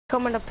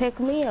coming to pick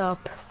me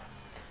up?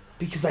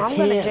 Because I I'm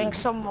can. gonna drink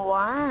some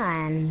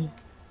wine.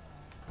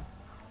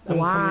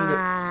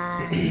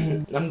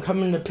 Wine. I'm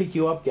coming to pick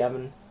you up,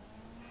 Gavin.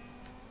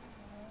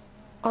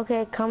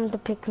 Okay, come to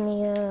pick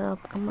me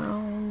up. Come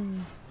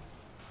on.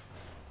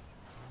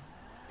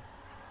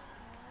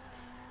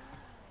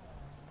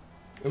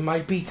 It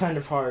might be kind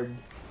of hard.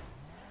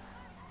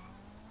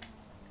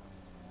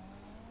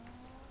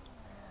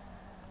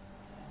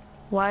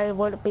 Why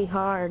would it be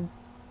hard?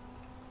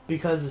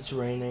 Because it's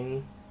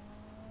raining.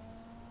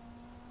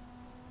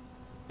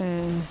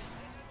 Mm.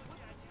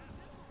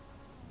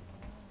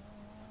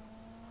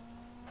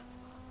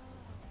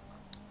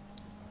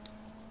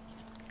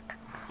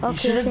 You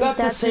should have got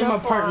the same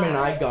apartment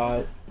I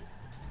got.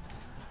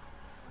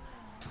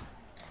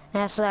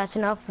 Yeah, so that's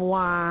enough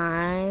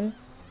wine.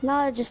 Now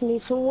I just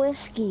need some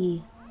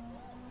whiskey.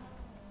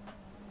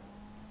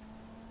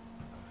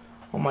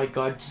 Oh my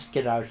god, just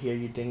get out here,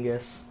 you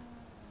dingus.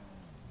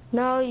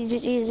 No, you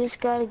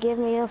just gotta give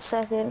me a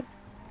second.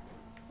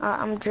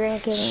 I'm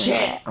drinking.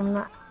 Shit! I'm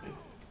not.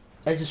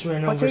 I just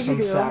ran What over did you some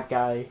do? fat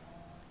guy.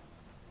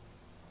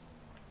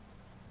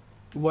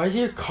 Why is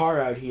your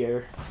car out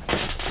here?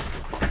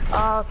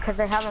 Oh, cause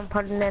I haven't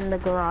put it in the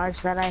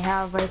garage that I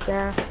have right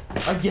there.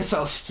 I guess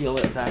I'll steal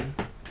it then.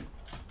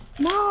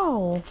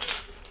 No.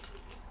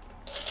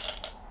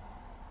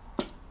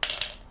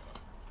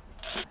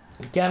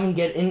 Gavin,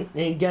 get in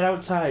and get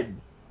outside.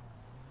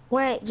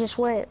 Wait, just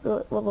wait.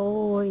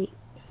 Wait.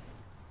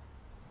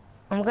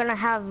 I'm gonna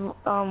have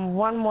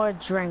one more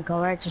drink,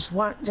 alright? Just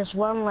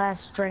one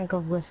last drink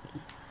of whiskey.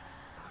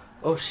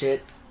 Oh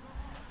shit.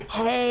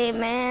 Hey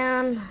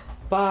man.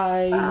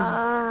 Bye.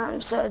 I'm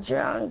so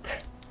drunk.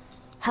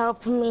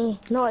 Help me.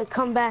 No, I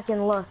come back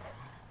and look.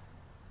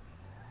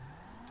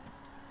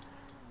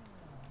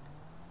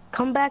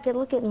 Come back and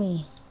look at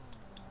me.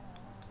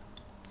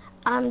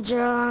 I'm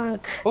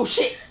drunk. Oh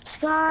shit.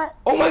 Scott.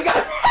 Oh my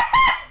god.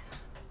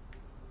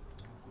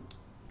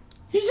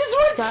 You just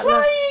went Scott,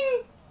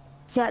 flying.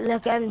 Scott,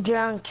 look, I'm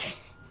drunk.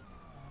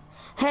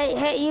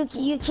 Hey,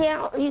 you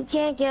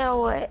can't get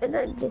away.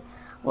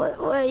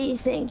 What do you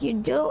think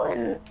you're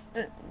doing,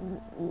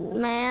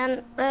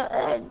 man?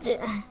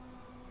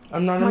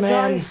 I'm not a My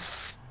man.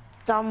 guy's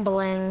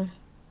stumbling.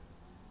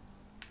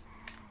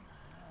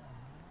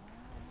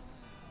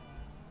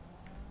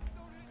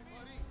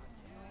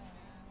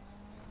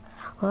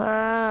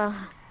 I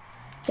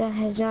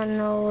don't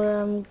know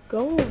where I'm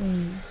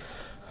going.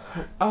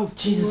 Oh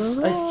Jesus,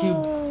 Whoa. Ice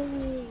Cube.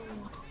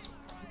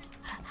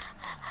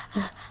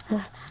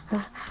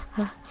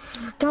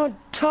 Don't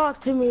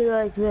talk to me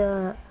like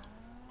that.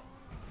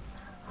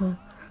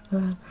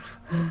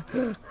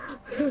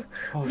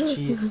 Oh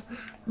jeez.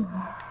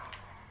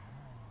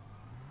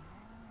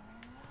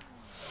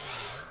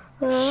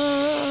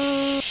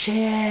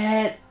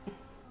 Shit.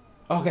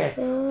 Okay. I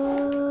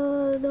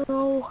don't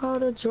know how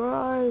to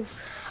drive.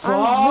 Fuck.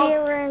 I'm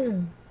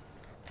veering.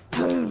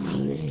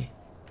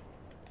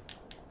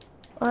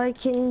 I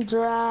can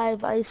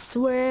drive, I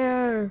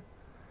swear.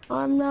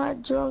 I'm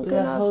not drunk Where the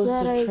enough hell's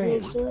that the I train?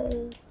 can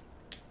swear.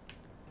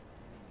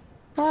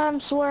 I'm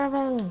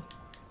swerving.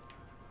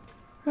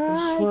 I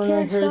I swear I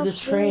can't heard the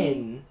stop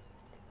train.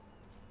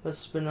 Let's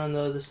spin on the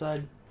other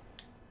side.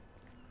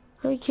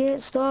 I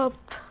can't stop.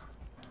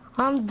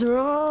 I'm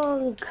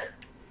drunk.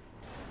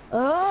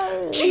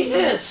 Oh,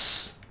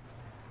 Jesus!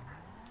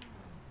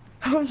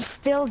 I'm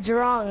still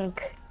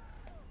drunk.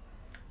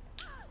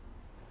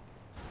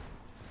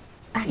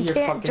 I You're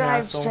can't fucking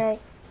drive asshole. straight.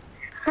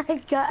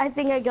 I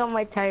think I got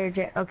my tire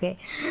jammed. Okay.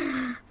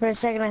 For a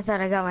second I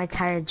thought I got my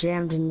tire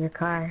jammed in your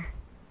car.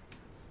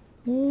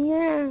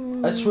 Yeah.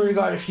 I swear to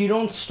God, if you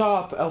don't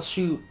stop, I'll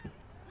shoot.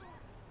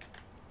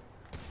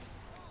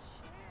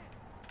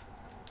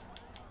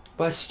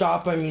 By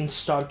stop, I mean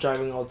stop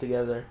driving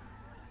altogether.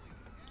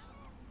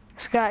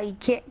 Scott, you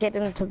can't get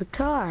into the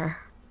car.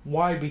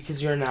 Why?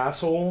 Because you're an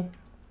asshole?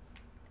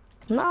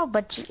 No,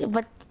 but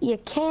you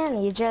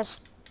can. You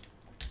just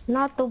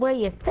not the way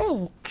you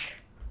think.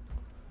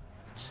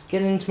 Just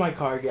get into my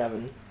car,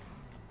 Gavin.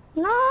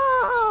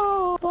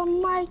 No, but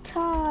my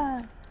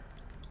car.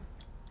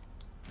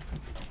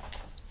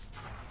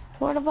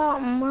 What about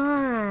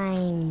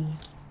mine?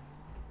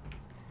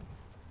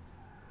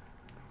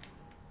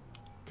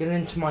 Get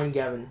into mine,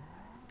 Gavin.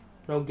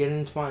 No, get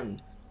into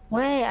mine.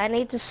 Wait, I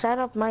need to set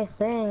up my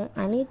thing.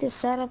 I need to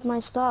set up my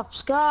stuff.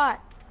 Scott!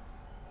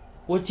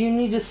 What do you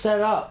need to set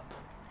up?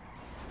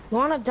 You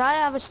wanna die? I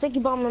have a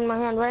sticky bomb in my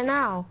hand right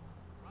now.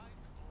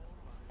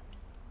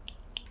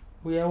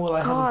 Well, yeah, well,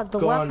 I God, have a the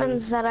gun.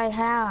 weapons that I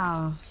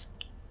have.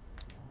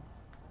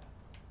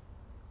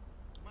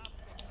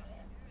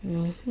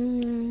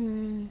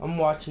 I'm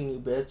watching you,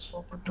 bitch.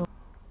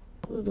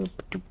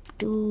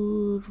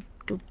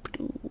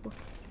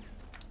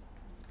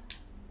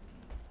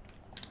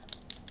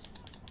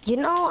 You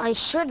know, I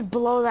should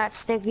blow that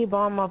sticky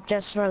bomb up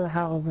just for the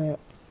hell of it.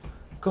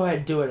 Go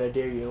ahead, do it, I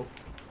dare you.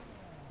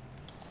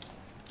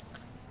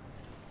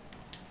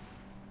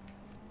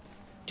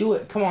 Do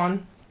it, come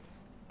on.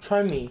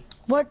 Try me.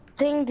 What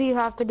thing do you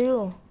have to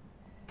do?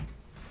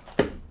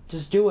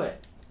 Just do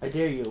it. I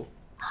dare you.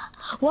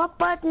 What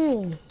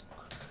button?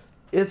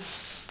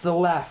 It's the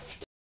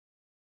left.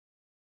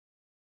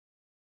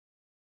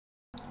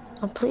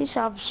 A police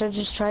officer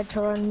just tried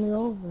to run me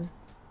over.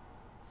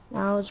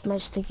 Now is my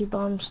sticky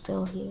bomb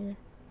still here?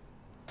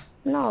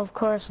 No, of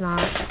course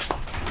not.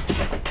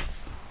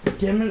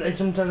 Damn it, I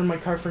jumped out of my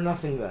car for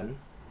nothing then.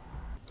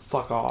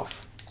 Fuck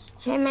off.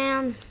 Hey,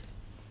 man.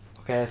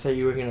 Okay, I thought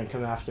you were gonna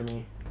come after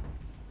me.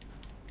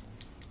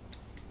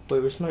 Wait,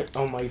 where's my...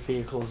 Oh, my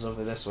vehicle's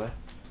over this way.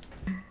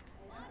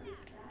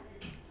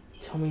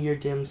 Tell me your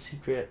damn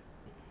secret.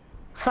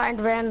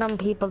 Find random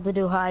people to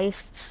do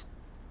heists.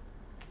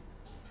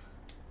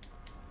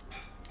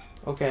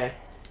 Okay,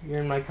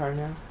 you're in my car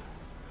now?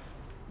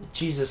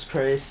 Jesus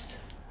Christ.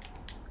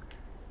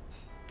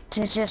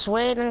 Just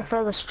waiting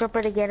for the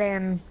stripper to get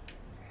in.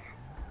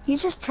 You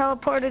just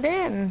teleported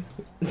in.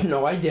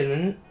 No, I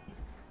didn't.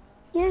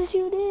 Yes,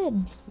 you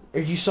did.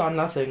 Or you saw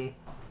nothing.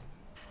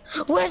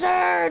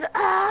 Wizard!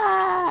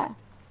 Ah!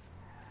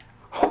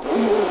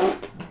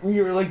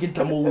 You were like a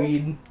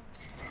tumbleweed.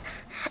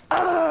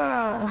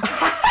 Ah!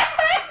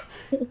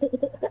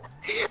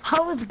 I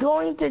was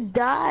going to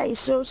die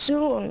so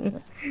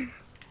soon.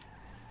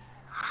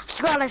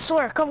 Scott, I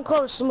swear, come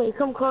close to me.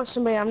 Come close to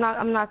me. I'm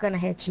not gonna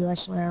hit you, I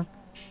swear.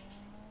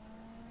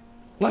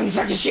 Let me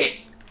suck your shit!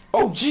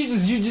 Oh,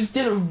 Jesus, you just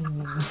did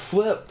a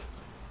flip.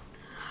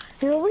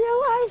 You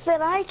realize that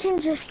I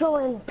can just go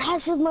in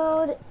passive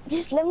mode?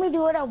 Just let me do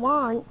what I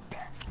want.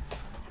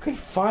 Okay,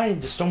 fine.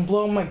 Just don't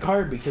blow up my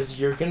car because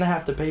you're gonna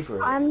have to pay for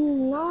it.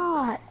 I'm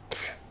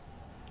not.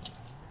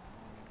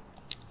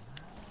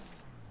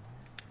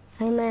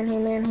 Hey man, hey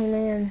man, hey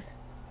man.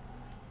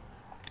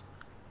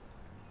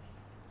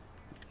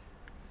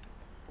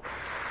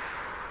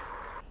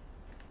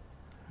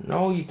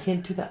 No, you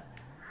can't do that.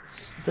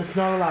 That's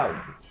not allowed.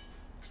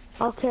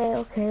 Okay,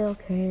 okay,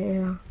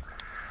 okay.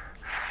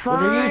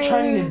 Fine. What are you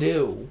trying to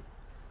do?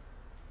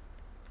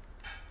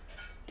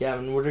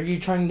 Gavin, what are you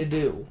trying to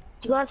do?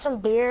 You want some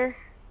beer?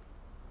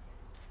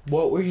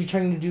 What were you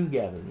trying to do,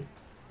 Gavin?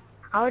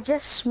 I was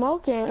just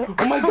smoking.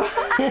 Oh my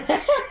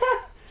god!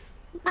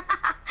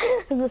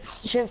 The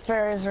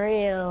stripper is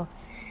real.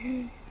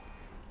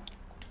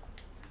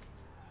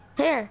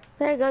 Here,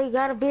 there you go, you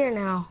got a beer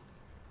now.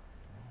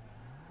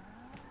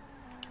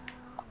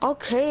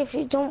 Okay, if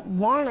you don't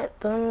want it,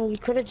 then you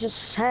could have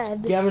just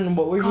said. Gavin,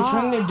 what were you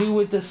trying to do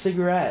with the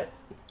cigarette?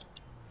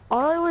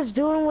 All I was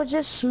doing was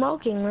just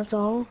smoking, that's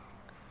all.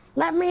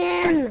 Let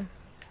me in!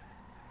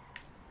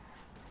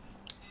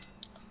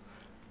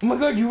 Oh my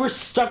god, you were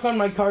stuck on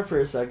my car for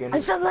a second. I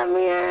said let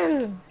me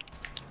in!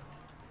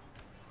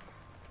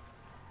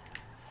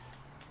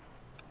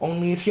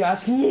 Only if you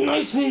ask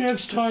nicely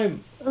next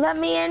time. Let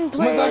me in,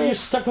 please! Oh my god, you're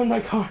stuck on my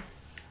car.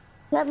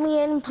 Let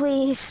me in,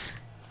 please.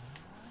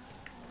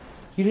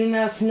 You didn't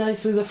ask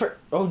nicely the first...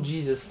 Oh,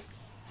 Jesus.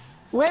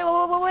 Wait,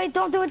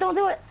 don't do it, don't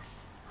do it!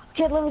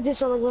 Okay, let me do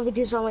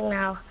something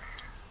now.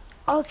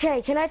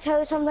 Okay, can I tell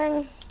you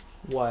something?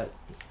 What?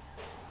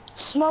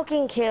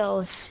 Smoking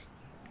kills.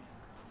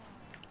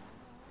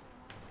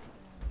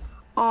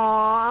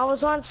 Aw, I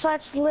was on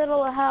such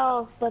little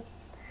health, but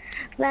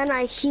then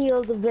I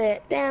healed a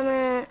bit. Damn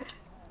it.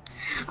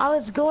 I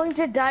was going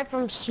to die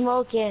from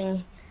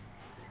smoking.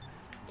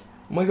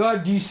 Oh my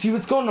god, do you see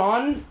what's going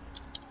on?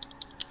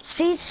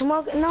 See,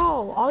 smoke?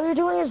 No, all you're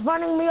doing is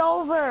running me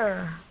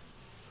over.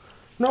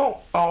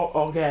 No. Oh,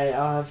 okay.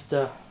 I'll have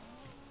to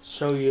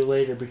show you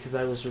later because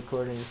I was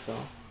recording, so.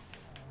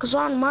 Because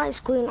on my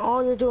screen,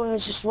 all you're doing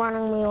is just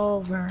running me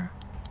over.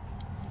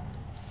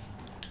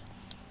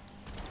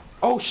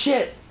 Oh,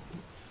 shit.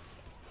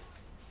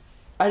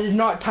 I did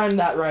not time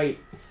that right.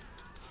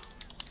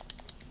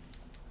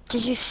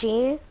 Did you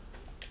see?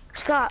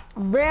 Scott,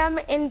 ram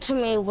into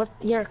me with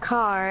your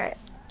car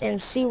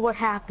and see what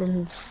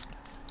happens.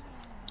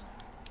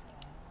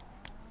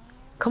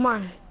 Come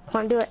on,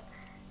 do it.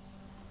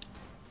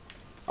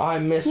 I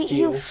missed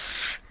you.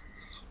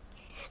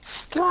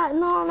 Scott,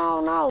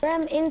 no.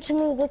 Ram into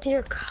me with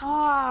your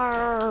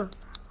car.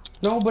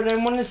 No, but I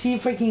want to see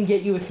if I can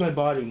get you with my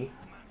body.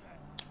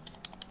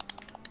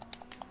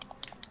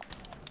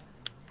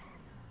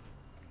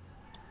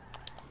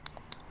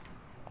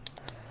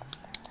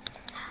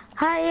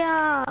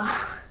 Hiya!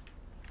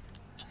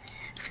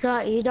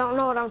 Scott, you don't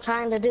know what I'm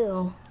trying to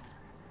do.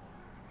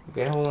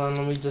 Okay, hold on.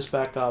 Let me just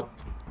back up.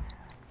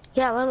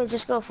 Yeah, let me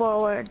just go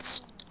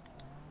forwards.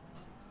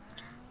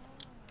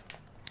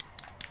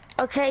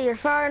 Okay, you're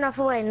far enough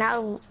away.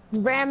 Now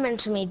ram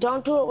into me.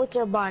 Don't do it with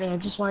your body. I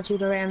just want you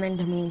to ram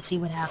into me and see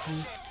what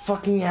happens.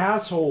 Fucking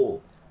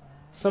asshole.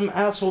 Some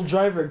asshole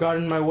driver got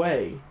in my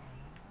way.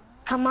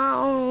 Come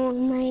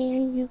on,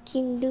 man. You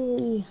can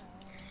do it.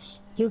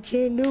 You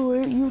can do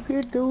it. You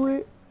can do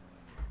it.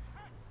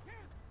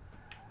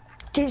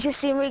 Did you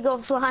see me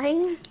go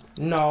flying?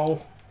 No.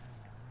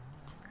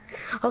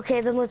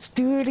 Okay, then let's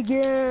do it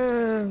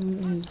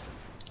again.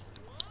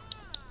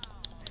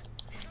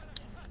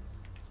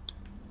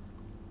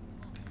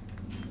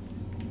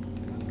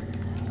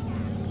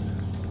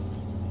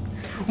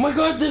 Oh my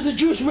god, there's a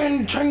Jewish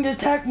man trying to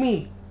attack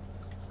me.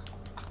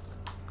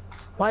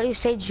 Why do you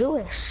say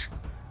Jewish?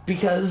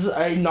 Because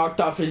I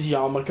knocked off his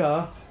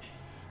yarmulke.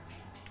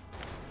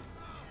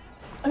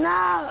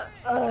 No.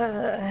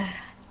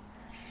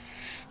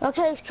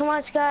 Okay, come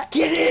on, Scott.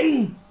 Get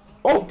in!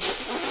 Oh!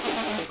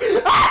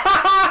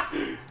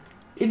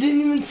 It didn't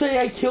even say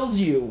I killed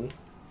you.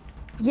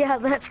 Yeah,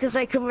 that's because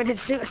I committed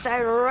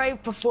suicide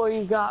right before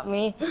you got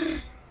me.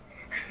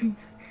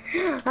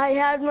 I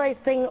had my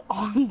thing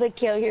on the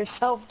kill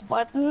yourself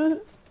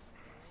button.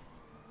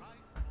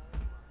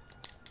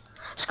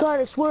 Scott,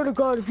 I swear to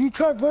God, if you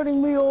try running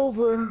me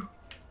over,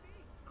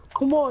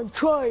 come on,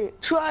 try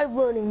it. Try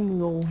running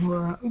me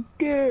over. I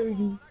dare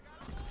you.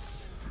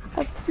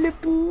 I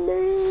flipping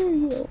dare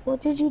you.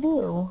 What did you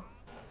do?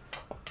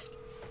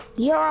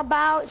 You're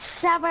about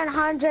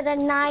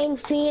 709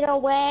 feet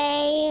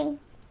away.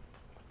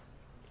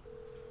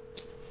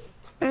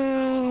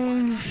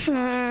 Mm-hmm.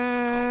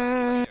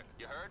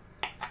 You heard?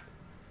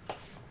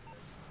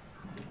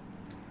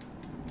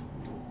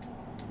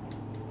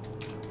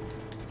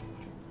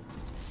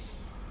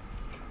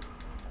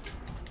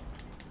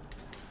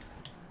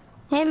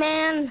 Hey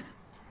man.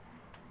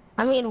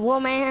 I mean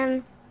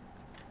woman.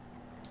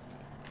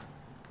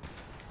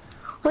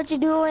 What you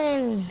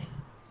doing?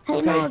 Hey,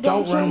 Okay, no,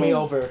 don't kill run me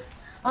over.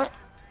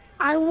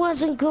 I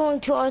wasn't going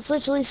to. I was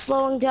literally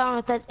slowing down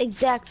at that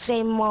exact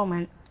same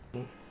moment.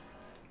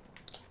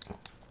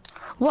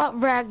 What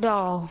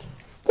ragdoll?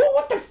 Well,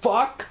 what the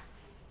fuck?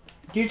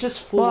 You just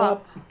flew What?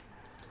 up.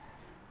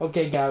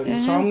 Okay,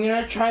 Gavin, so I'm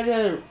gonna try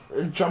to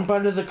jump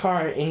out of the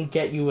car and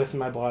get you with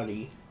my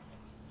body.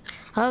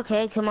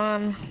 Okay, come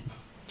on.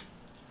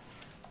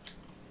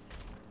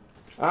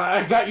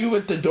 I got you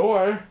with the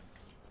door.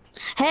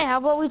 Hey, how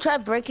about we try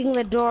breaking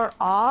the door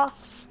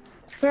off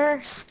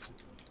first?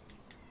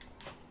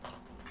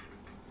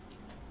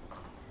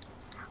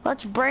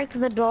 Let's break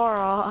the door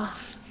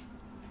off.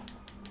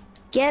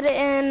 Get it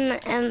in,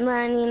 and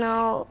then, you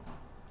know,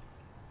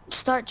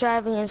 start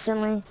driving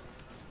instantly.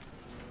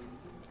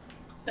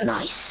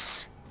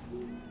 Nice.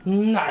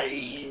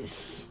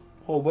 Nice.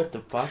 Oh, what the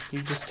fuck?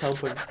 You just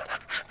teleported.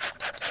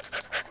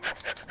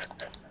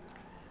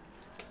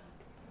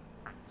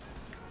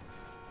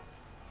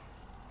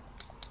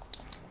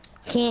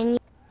 Can you?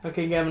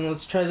 Okay, Gavin,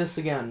 let's try this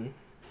again.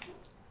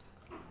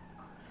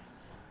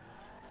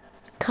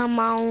 Come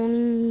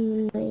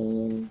on,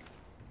 man.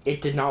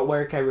 It did not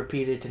work. I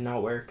repeat, it did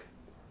not work.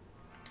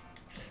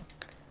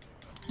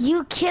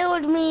 You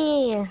killed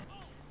me.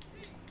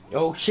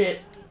 Oh,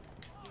 shit.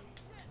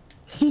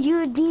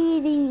 You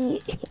did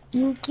it.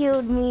 You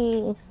killed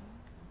me.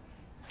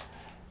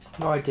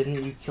 No, I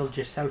didn't. You killed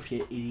yourself,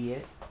 you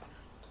idiot.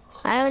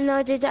 I don't know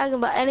what you're talking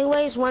about.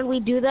 Anyways, when we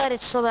do that,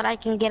 it's so that I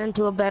can get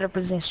into a better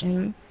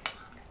position.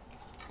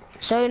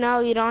 So, you know,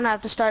 you don't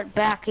have to start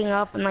backing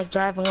up and, like,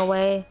 driving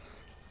away.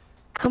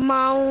 Come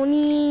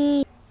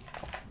on.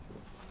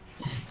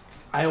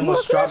 I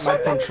almost dropped my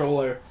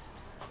controller.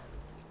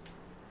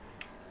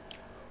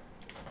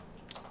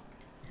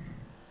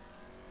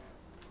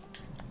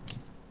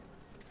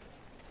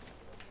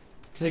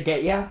 Did it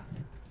get ya?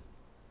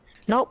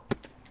 Nope.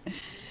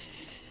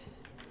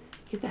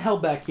 Get the hell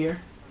back here.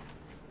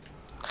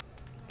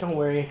 Don't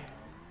worry.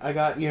 I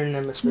got your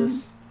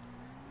nemesis.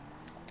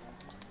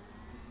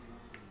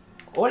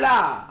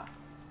 Hola!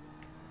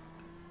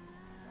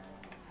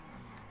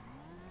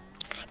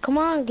 Come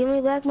on, give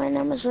me back my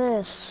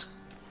nemesis.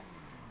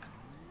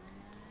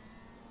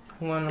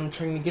 Hold on, I'm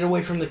trying to get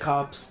away from the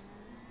cops.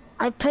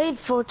 I paid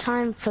full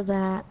time for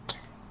that.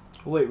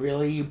 Wait,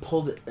 really? You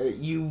pulled,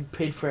 you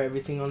paid for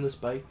everything on this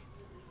bike?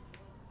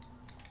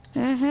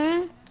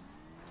 Mm-hmm.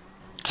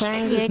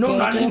 Can you No, take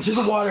not it? into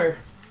the water!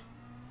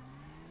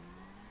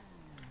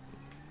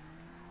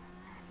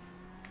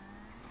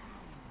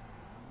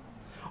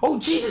 Oh,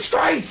 Jesus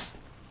Christ!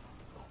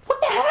 What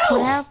the hell?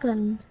 What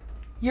happened?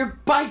 Your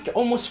bike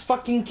almost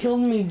fucking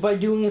killed me by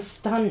doing a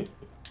stunt.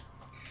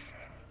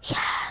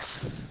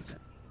 Yes.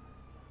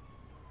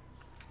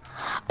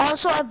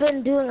 Also, I've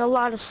been doing a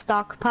lot of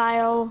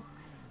stockpile.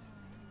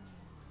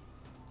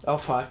 Oh,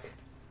 fuck.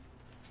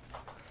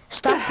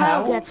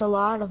 Stockpile hell? gets a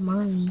lot of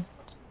money.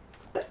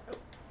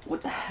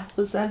 What the hell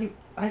is that?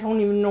 I don't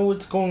even know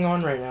what's going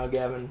on right now,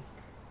 Gavin.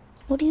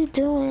 What are you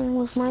doing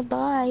with my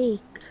bike?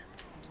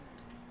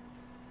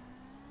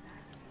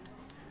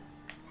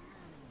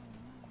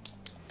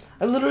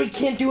 I literally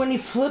can't do any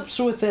flips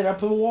with it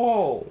up a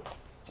wall.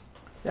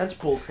 That's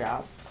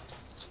bullcrap.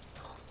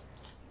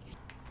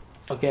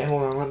 Okay,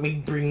 hold on. Let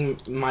me bring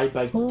my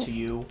bike to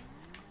you.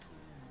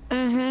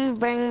 Mm-hmm.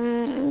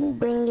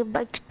 Bring your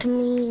bike to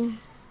me.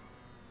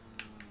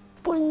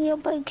 Bring your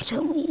bike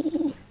to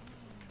me.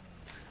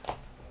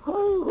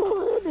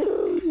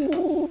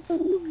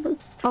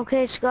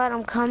 Okay, Scott,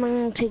 I'm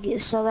coming to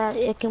get so that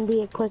it can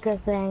be a quicker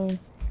thing.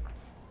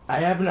 I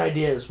have an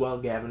idea as well,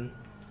 Gavin.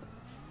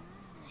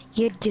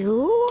 You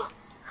do?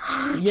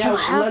 Yeah, You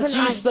have let's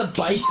an use the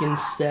bike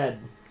instead.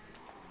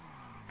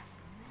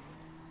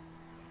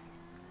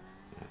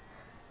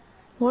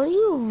 What are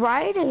you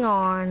riding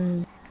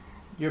on?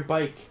 Your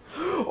bike.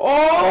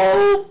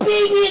 Oh,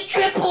 baby,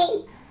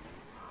 triple!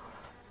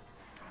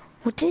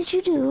 What did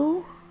you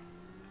do?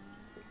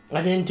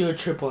 I didn't do a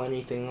triple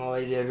anything. All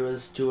I did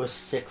was do a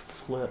sick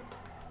flip.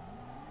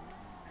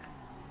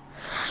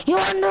 You're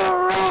under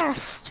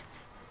arrest!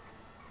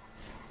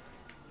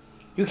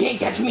 You can't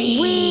catch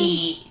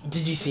me!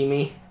 Did you see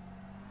me?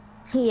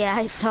 Yeah,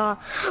 I saw.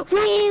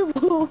 Wee!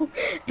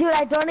 Dude,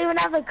 I don't even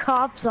have the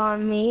cops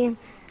on me.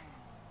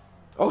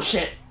 Oh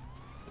shit!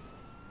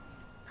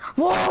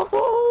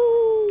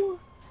 Whoa!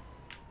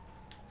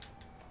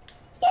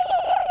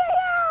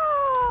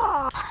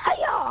 Yeah!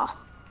 Hiya!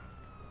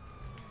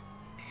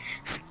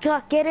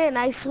 Scott, get in.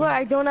 I swear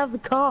I don't have the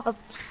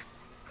cops.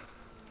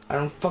 I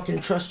don't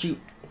fucking trust you.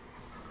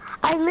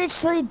 I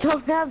literally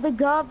don't have the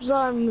cops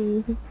on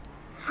me.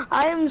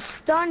 I am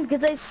stunned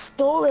because I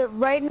stole it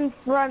right in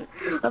front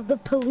of the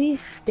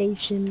police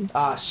station.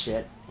 Ah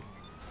shit.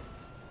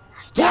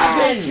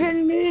 Yes,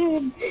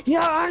 Gavin!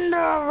 you're under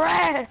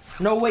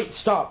arrest. No wait,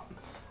 stop.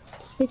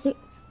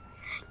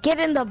 Get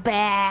in the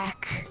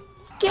back.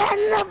 Get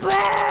in the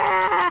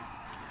back.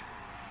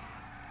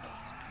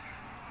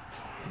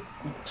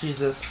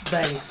 Jesus,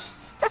 thanks.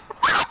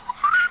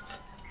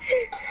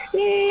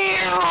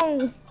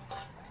 No.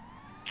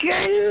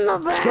 Get in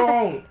the back.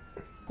 Don't!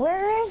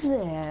 Where is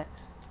it?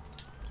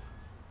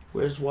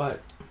 Where's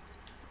what?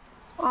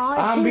 Oh,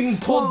 I'm being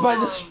pulled by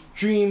the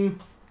stream.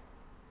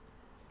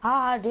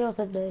 Ah, deal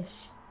with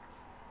this.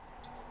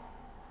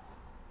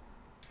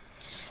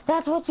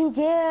 That's what you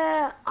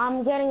get.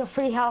 I'm getting a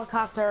free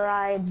helicopter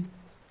ride.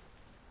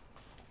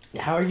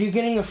 How are you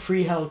getting a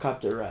free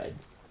helicopter ride?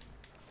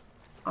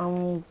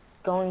 I'm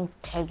going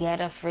to get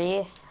a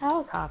free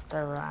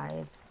helicopter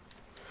ride.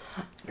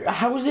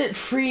 How is it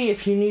free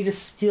if you need to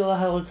steal a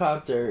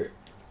helicopter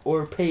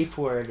or pay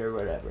for it or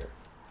whatever?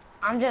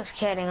 I'm just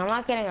kidding. I'm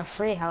not getting a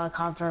free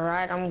helicopter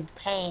ride. I'm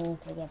paying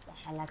to get the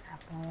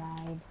helicopter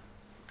ride.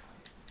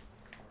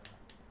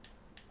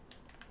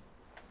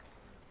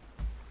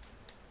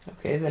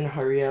 Okay, then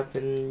hurry up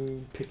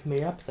and pick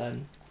me up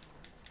then.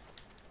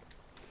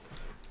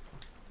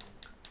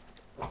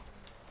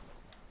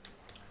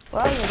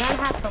 Well, you're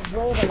gonna have to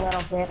wait a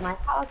little bit. My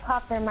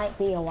helicopter might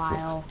be a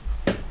while.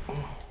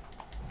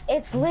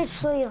 It's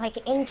literally like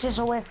inches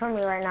away from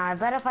me right now. I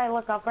bet if I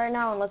look up right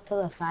now and look to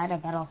the side, I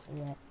bet I'll see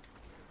it.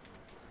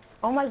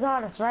 Oh my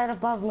god, it's right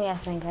above me, I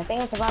think. I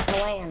think it's about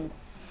to land.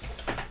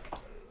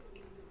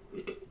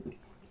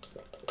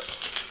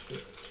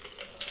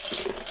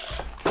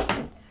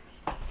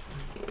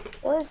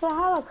 Where's the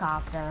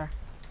helicopter?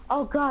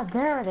 Oh god,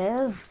 there it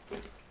is.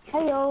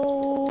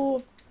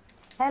 Heyo!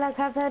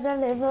 Helicopter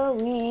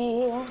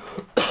delivery.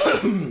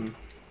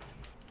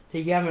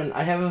 Hey Gavin,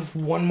 I have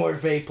one more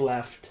vape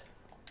left.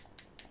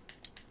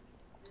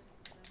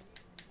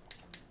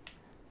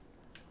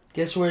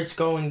 Guess where it's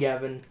going,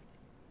 Gavin?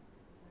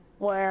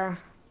 Where?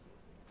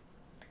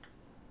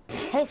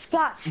 Hey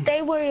Scott,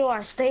 stay where you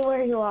are. Stay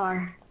where you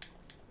are.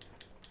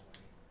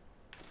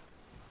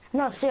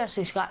 No,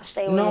 seriously, Scott,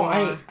 stay where you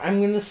are. No,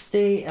 I'm gonna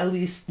stay at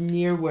least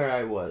near where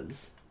I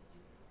was.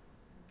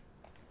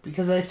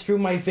 Because I threw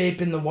my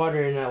vape in the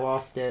water and I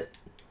lost it.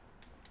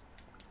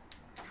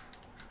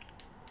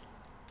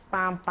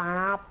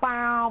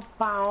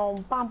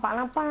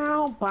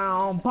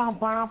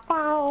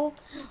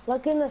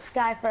 Look in the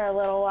sky for a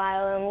little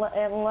while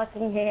and look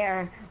in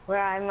here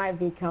where I might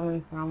be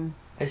coming from.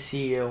 I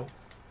see you.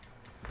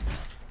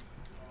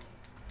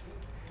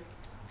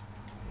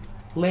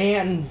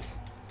 Land!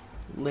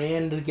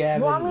 Land,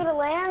 Gavin. You want me to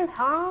land,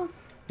 huh?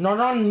 Not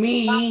on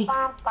me! Hey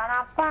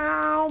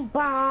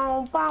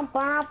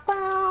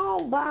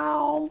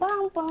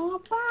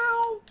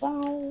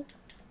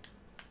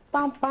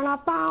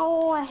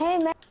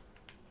man,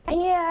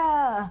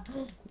 yeah.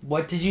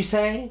 What did you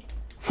say?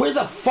 Where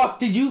the fuck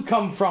did you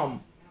come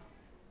from?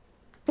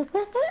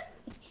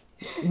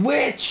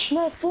 Which?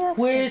 No,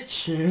 seriously.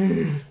 Which?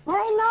 Hey, no,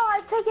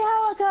 I took a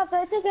helicopter.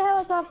 I took a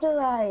helicopter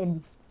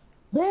ride.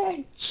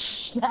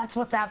 Bitch. That's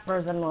what that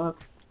person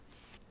looks.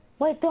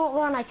 Wait, don't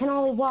run. I can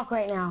only walk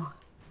right now.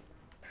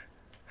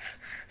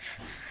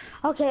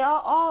 Okay,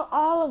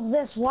 all of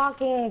this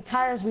walking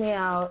tires me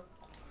out.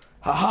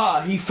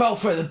 Haha, he fell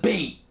for the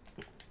bait.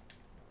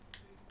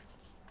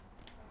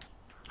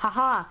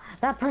 Haha,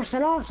 that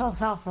person also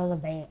fell for the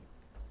bait.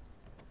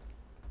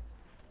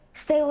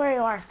 Stay where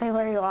you are, stay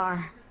where you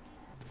are.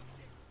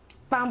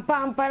 Bum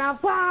bum ba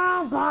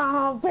bum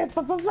bum vape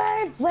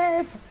vape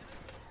vape.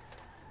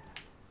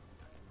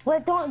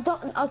 Wait, don't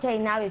okay,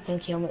 now you can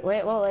kill me.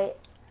 Wait.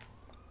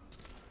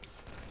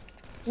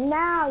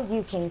 Now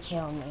you can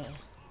kill me.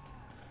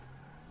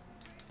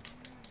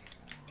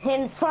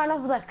 In front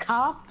of the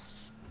cops?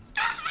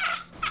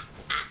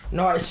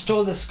 No, I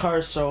stole this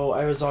car, so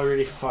I was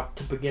already fucked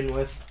to begin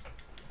with.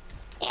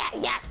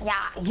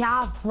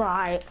 Yeah,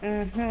 right.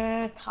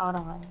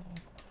 Totally.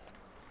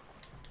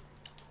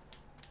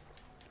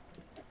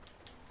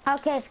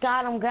 Okay,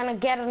 Scott, I'm gonna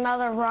get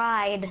another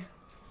ride.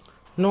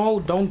 No,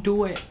 don't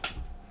do it.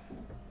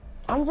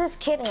 I'm just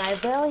kidding. I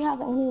barely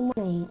have any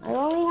money.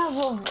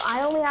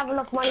 I only have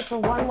enough money for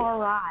one more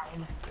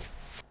ride.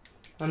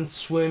 I'm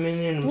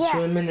swimming and I'm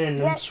swimming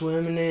and I'm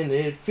swimming and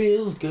it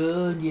feels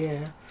good,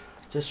 yeah.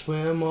 To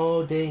swim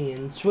all day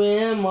and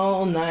swim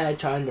all night,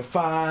 trying to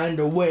find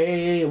a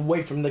way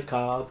away from the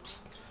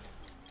cops.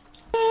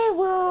 We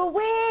will.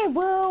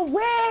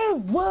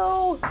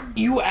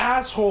 You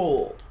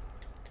asshole!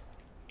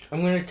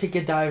 I'm gonna take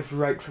a dive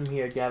right from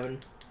here, Gavin.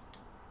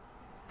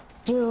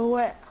 Do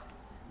it.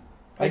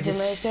 I Did you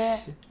just... make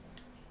it?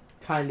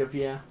 Kind of,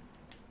 yeah.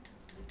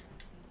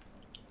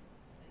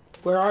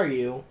 Where are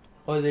you?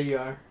 Oh, there you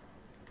are.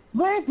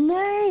 Red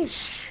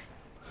Mace!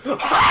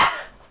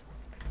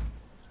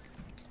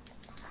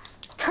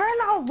 Turn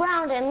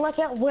around and look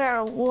at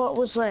what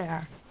was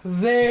there.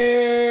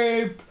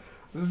 Vape!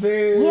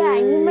 Vape! Yeah,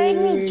 you made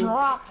me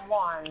drop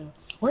one.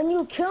 When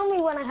you kill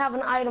me when I have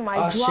an item,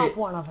 I drop shit.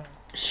 one of them.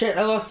 Shit,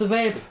 I lost the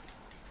vape.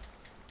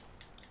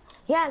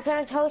 Yeah, can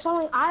I tell you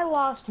something? I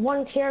lost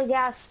one tear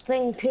gas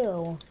thing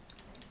too.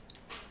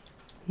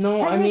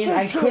 No, I mean,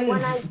 I couldn't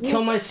kill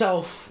used...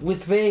 myself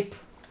with vape.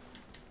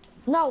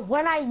 No,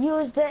 when I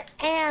used it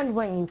and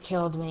when you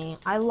killed me,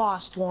 I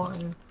lost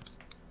one.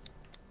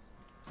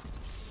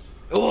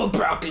 Oh,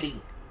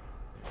 broccoli.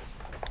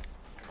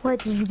 Wait,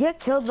 did you get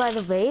killed by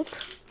the vape?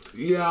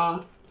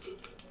 Yeah.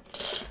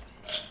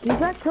 You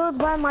got killed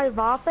by my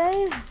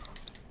Vape?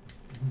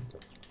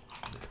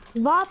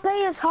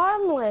 Vape is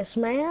harmless,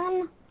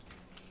 man.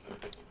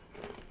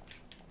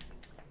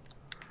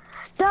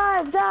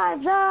 Dive,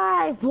 dive,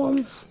 dive!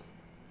 Boom.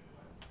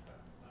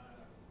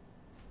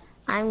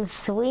 I'm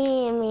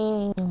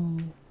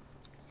swimming.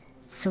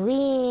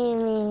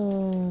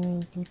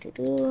 Swimming.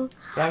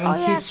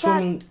 Gavin, keep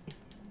swimming.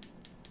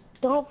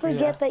 Don't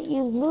forget that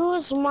you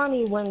lose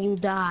money when you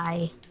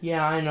die.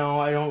 Yeah, I know.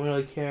 I don't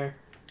really care.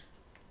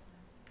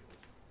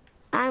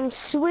 I'm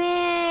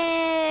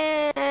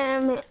swimming.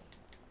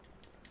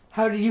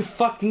 How did you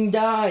fucking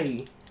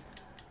die?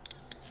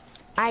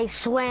 I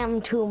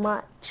swam too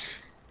much.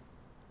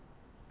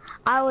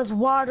 I was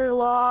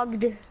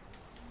waterlogged.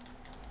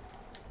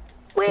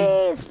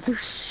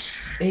 Whiz.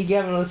 Hey,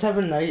 Gavin, let's have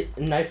a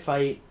knife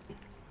fight.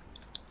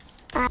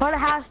 But it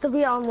has to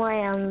be on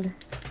land.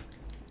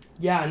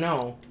 Yeah, I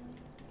know.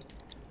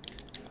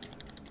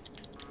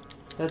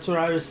 That's what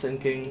I was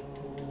thinking.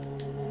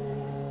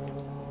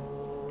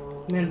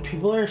 Man,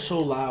 people are so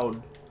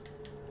loud.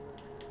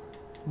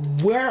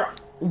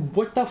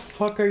 What the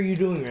fuck are you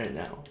doing right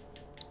now?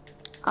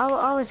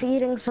 I was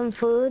eating some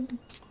food.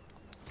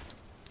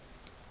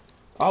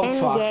 Oh, in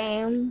fuck.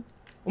 Game.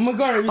 Oh my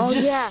god, I was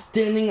just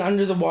standing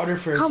under the water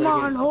for a second. Come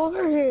on,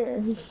 over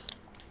here.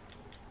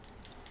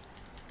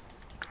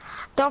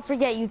 Don't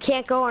forget, you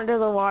can't go under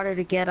the water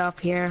to get up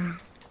here.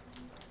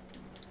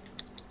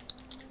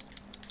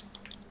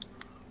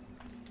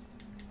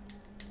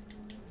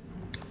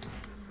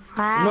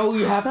 No,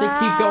 you have to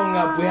keep going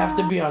up. We have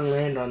to be on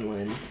land,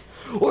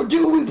 Or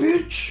do we,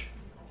 bitch?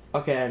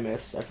 Okay, I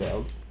missed. I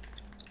failed.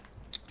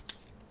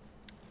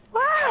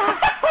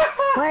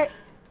 Wait.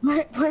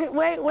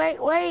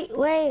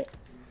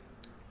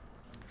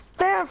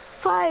 Fair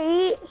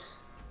fight?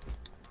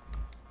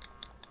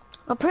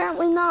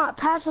 Apparently not.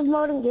 Passive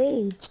mode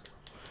engaged.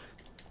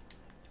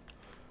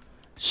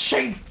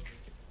 Shit!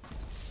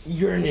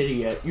 You're an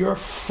idiot. You're a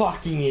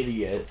fucking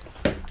idiot.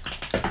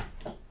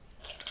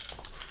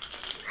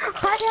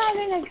 I got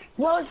an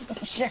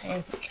explosive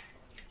shank.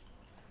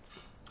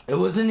 It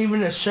wasn't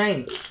even a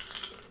shank.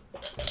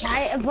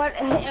 But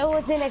it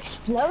was an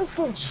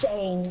explosive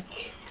shank.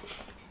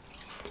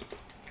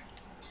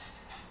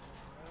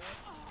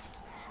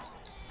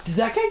 Did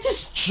that guy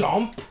just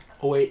jump?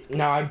 Oh wait,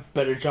 now I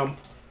better jump.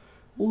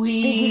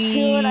 Whee! Did you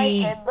see what I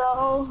did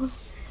though?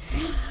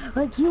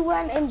 Like you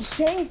went and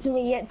shanked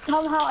me, yet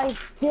somehow I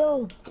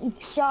still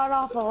shot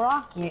off a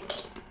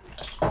rocket.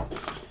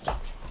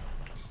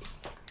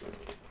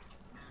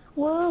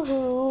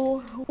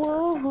 Woohoo,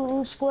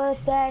 woohoo, squirt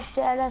that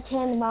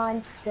gelatin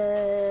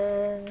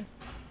monster.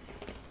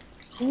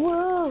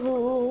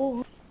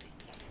 Woohoo.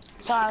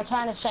 Sorry, I'm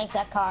trying to shank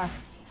that car.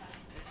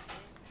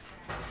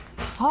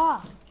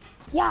 Ah,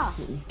 yeah.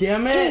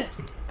 Damn it!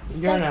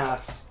 You're an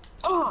ass.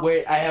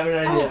 Wait, I have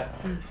an idea.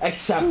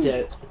 Accept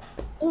it.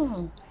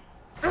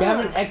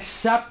 Gavin,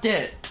 accept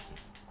it.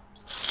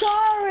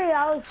 Sorry,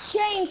 I was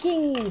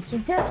shanking you, so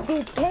just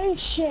be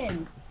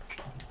patient.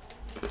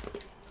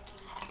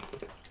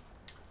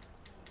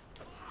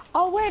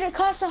 Oh wait, it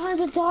costs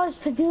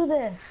 $100 to do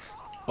this.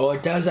 Oh,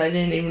 it does? I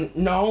didn't even...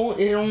 No,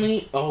 it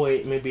only... Oh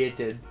wait, maybe it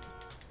did.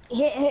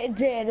 It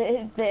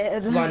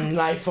did. One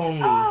life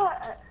only.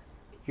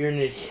 You're an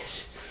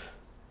idiot.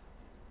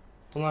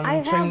 Hold on,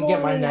 I'm trying to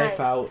get my knife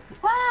out.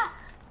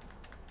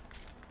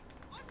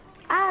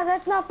 Ah,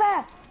 that's not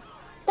fair.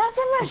 That's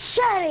a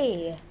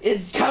machete.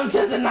 It counts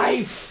as a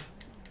knife.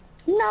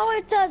 No,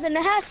 it doesn't.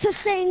 It has to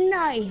say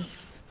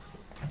knife.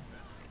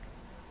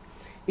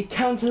 It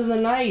counts as a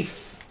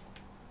knife.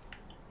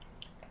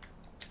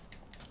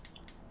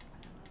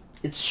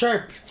 It's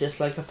sharp, just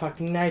like a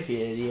fucking knife, you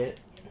idiot.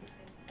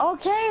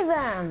 Okay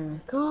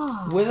then.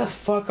 God. Where the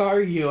fuck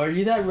are you? Are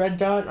you that red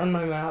dot on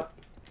my map?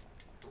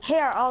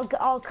 Here,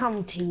 I'll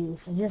come to you.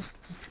 So just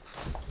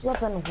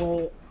flip and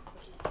wait.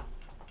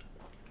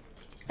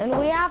 And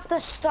we have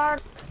to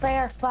start a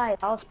fair fight.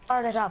 I'll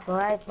start it up,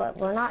 alright? But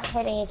we're not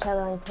hitting each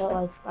other until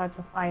I start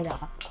the fight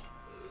up.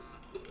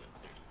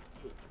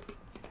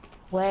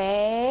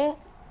 Wait.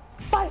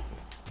 Fight!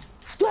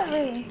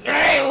 Swearing!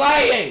 Hey,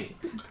 lying!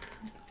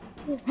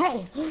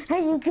 Hey,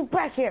 you get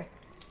back here!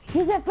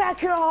 You get back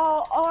here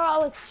or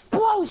I'll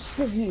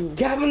explosive you!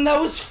 Gavin,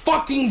 that was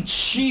fucking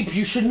cheap.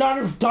 You should not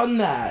have done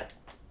that.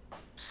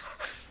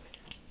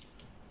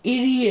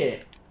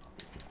 Idiot.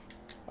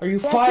 Are you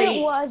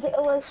fighting? Yes, it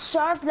was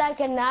sharp like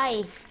a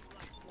knife.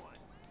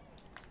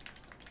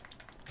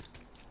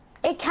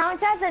 It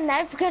counts as a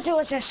knife because it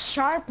was a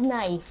sharp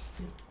knife.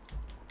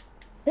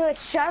 It was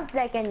sharp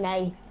like a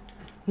knife.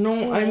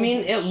 No, I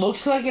mean, it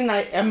looks like a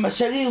knife. A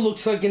machete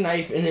looks like a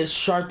knife and is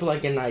sharp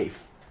like a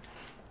knife.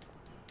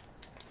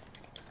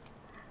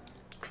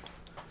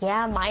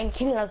 Yeah, mine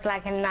can look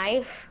like a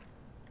knife.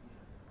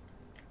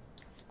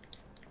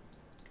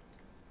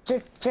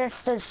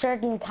 Just a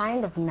certain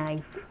kind of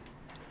knife.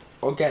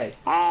 Okay.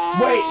 Hey.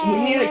 Wait,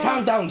 we need a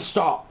countdown.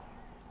 Stop.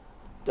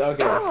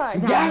 Okay. Oh,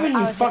 Gavin,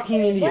 you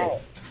fucking idiot.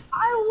 Wait,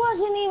 I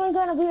wasn't even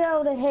gonna be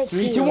able to hit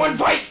 3, you. 2, 1,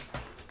 fight!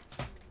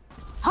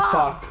 Huh.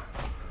 Fuck.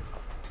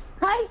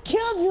 I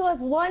killed you with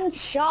one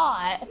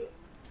shot.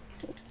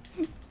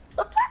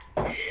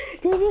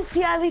 Did you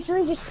see? I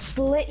literally just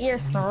slit your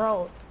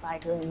throat by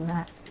doing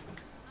that.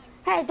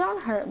 Hey,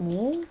 don't hurt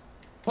me.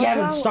 What's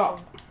Gavin, wrong stop.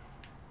 with you?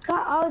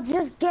 God, I was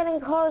just getting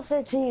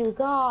closer to you.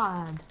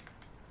 God.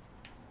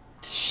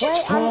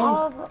 Shit's Wait,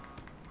 wrong.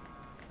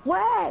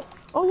 Wait.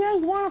 Oh yeah,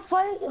 you wanna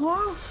fight?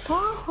 Huh?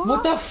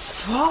 What the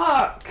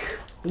fuck?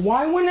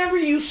 Why whenever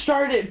you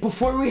start it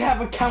before we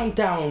have a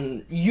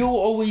countdown, you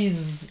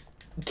always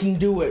can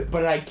do it,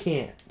 but I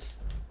can't?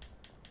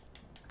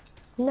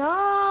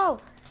 No.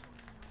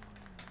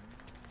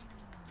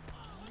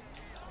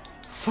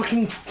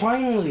 Fucking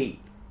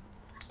finally.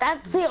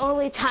 That's the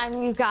only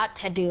time you got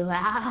to do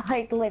that.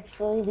 Like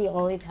literally the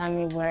only time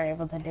you were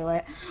able to do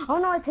it. Oh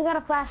no, I took out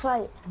a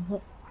flashlight.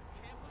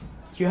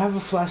 You have a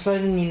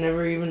flashlight and you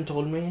never even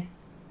told me?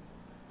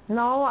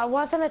 No, I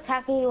wasn't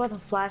attacking you with a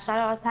flashlight.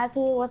 I was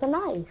attacking you with a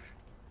knife.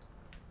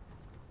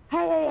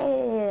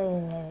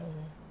 Hey.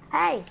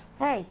 I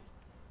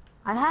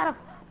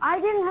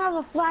didn't have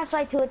a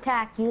flashlight to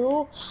attack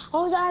you. I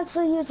was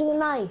actually using a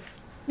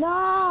knife.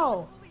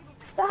 No!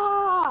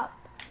 Stop!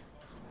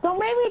 Don't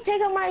make me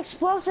take out my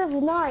explosive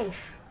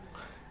knife.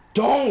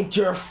 Don't!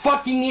 You're a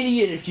fucking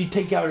idiot if you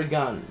take out a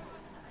gun.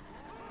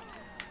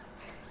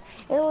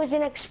 It was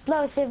an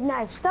explosive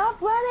knife.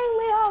 Stop running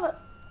me over.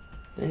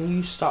 Then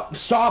you stop.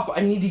 Stop!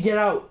 I need to get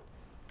out.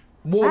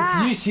 Whoa,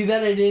 did you see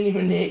that? I didn't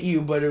even hit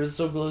you, but it was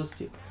so close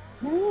to you.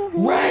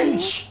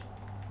 Wrench!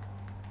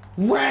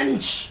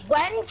 Wrench!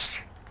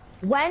 Wench?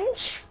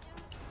 Wench?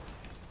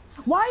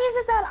 Why is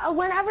it that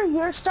whenever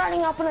you're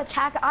starting up an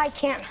attack, I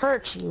can't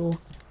hurt you?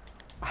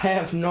 I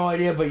have no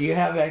idea, but you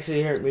have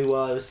actually hurt me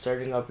while I was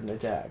starting up an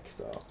attack,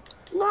 so.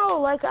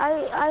 No, like,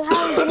 I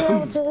haven't been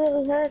able to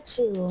really hurt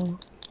you.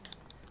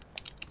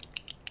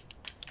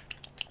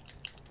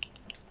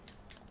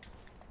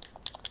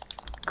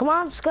 Come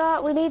on,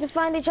 Scott, we need to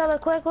find each other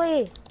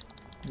quickly.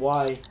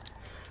 Why?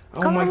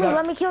 Oh Come my on, god.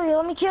 let me kill you,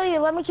 let me kill you,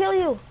 let me kill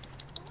you.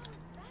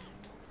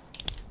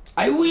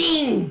 I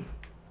win!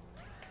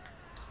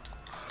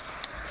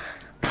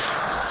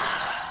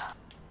 I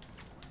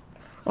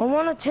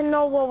wanted to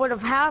know what would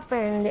have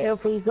happened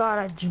if we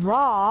got a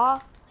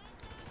draw.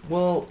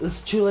 Well,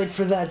 it's too late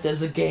for that.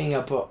 There's a gang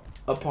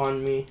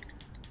upon me.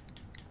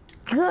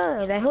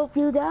 Good, I hope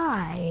you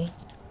die.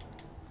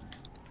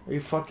 Are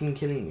you fucking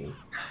kidding me?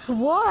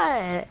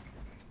 What?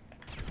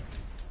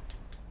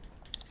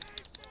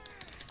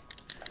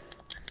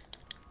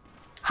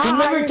 You'll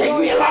never take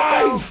me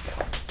alive!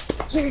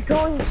 You're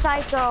going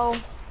psycho.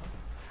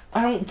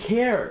 I don't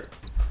care.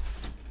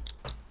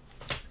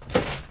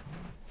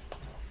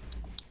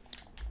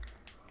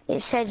 You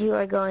said you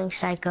were going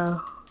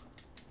psycho.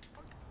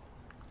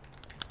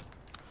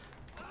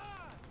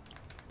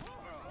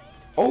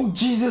 Oh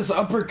Jesus,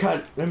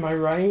 uppercut. Am I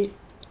right?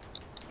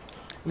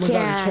 Oh my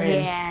god,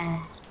 train.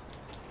 Yeah.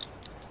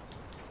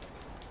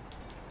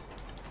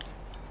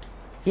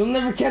 You'll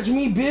never catch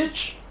me,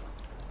 bitch.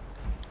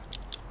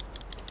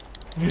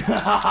 Or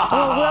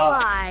will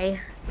I?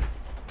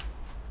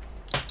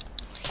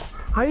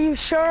 Are you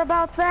sure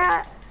about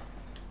that?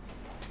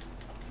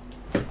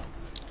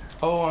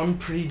 Oh, I'm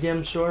pretty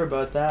damn sure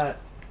about that.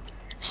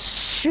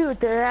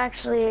 Shoot, there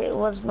actually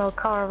was no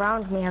car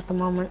around me at the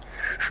moment.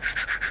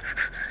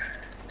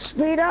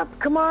 Speed up,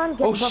 come on.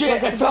 Oh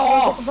shit, I fell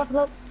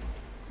off.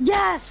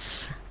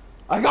 Yes!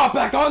 I got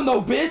back on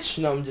though, bitch.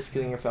 No, I'm just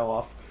kidding, I fell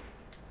off.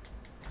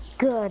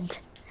 Good.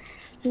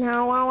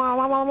 Now,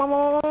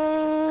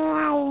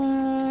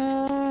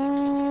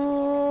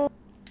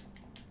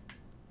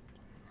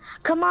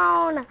 come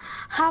on,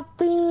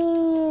 hop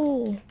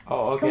in.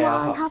 Oh, okay, Come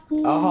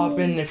on, I'll hop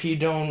in if you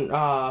don't,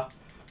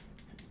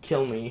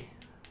 kill me.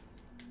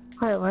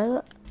 Wait,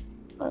 what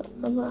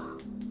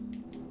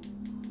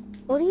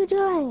are you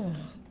doing?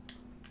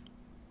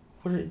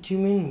 What do you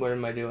mean, what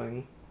am I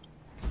doing?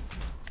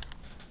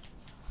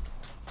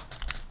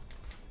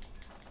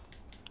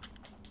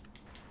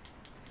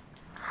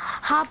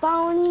 Hop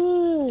on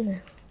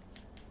in.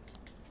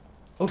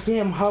 Okay,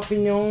 I'm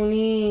hopping on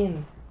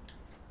in.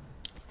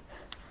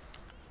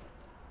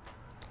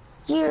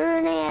 You're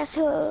an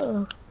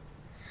asshole.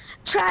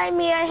 Try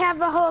me, I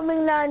have a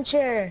homing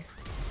launcher.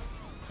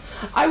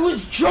 I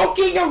was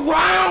joking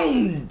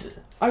around!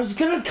 I was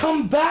gonna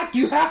come back,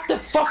 you have to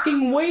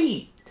fucking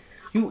wait!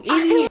 You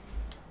idiot!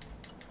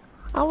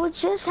 I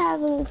was just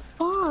having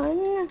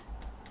fun.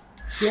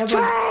 Yeah,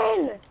 but...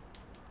 Train!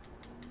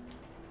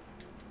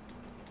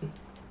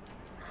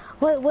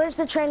 Wait, where's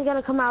the train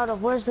gonna come out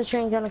of? Where's the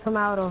train gonna come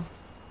out of?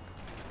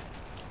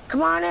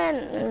 Come on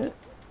in.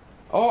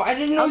 Oh, I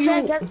didn't know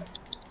Okay, you...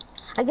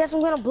 I guess I'm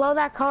gonna blow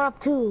that car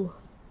up too.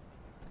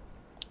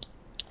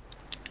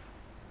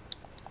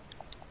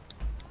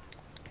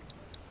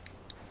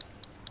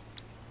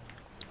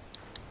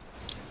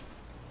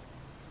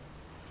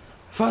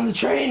 Found the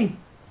train!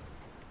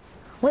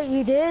 Wait,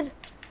 you did?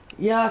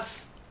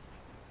 Yes.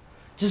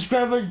 Just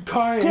grab a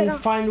car Get and up.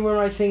 find where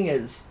my thing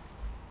is.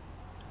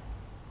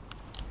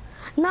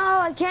 No,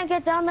 I can't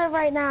get down there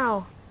right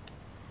now.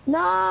 No,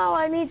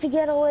 I need to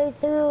get away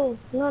through.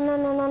 No, no,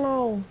 no, no,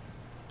 no.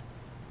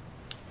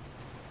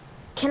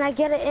 Can I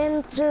get it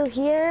in through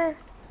here?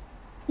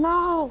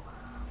 No.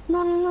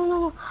 No, no, no,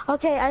 no.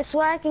 Okay, I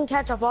swear I can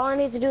catch up. All I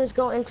need to do is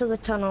go into the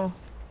tunnel.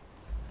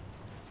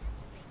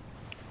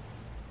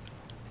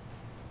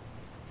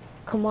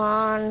 Come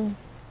on.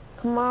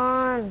 Come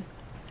on.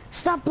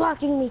 Stop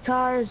blocking me,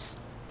 cars.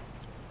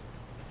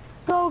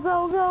 Go,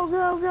 go, go,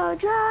 go, go.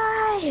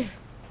 Drive!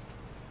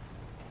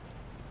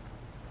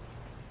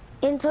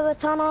 Into the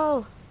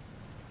tunnel.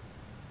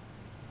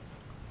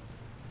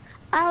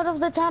 Out of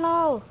the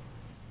tunnel.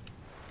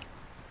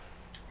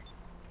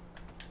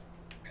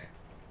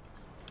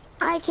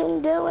 I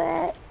can do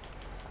it.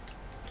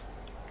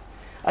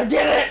 I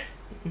did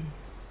it!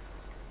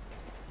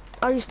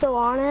 Are you still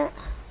on it?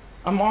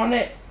 I'm on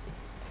it.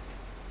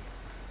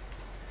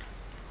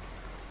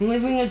 I'm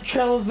leaving a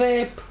trail of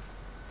vape.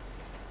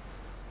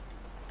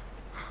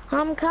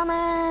 I'm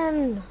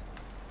coming.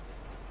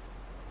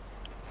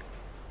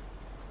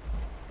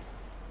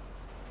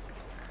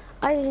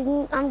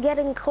 I'm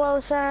getting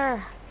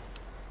closer.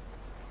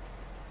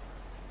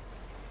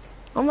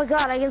 Oh my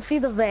god, I can see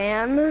the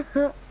van.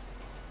 Oh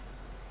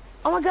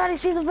my god, I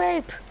see the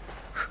vape.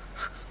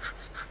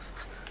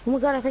 Oh my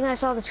god, I think I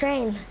saw the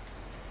train.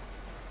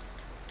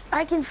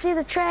 I can see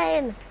the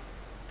train.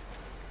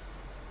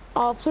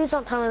 Oh, please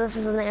don't tell me this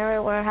is an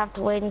area where I have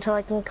to wait until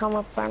I can come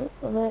up front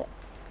of it.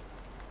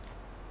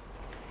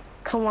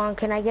 Come on,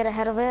 can I get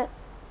ahead of it?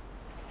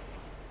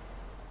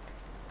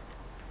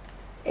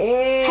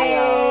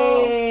 Hey!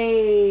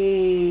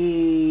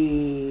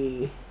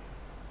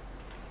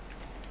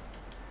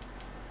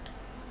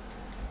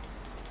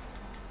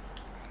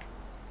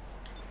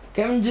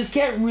 Kevin, just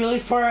get really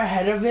far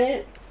ahead of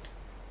it.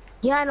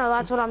 Yeah, I know,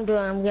 that's what I'm doing.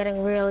 I'm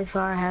getting really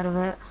far ahead of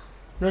it.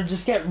 No,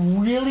 just get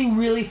really,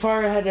 really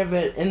far ahead of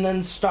it and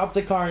then stop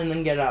the car and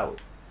then get out.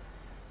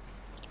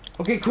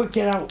 Okay, quick,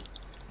 get out.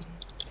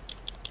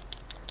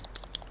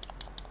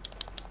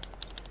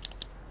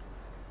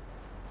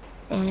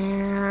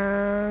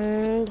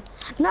 And...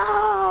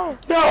 No!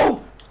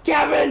 No!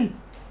 Kevin!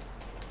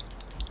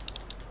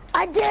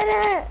 I did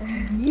it!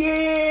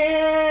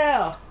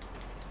 Yeah!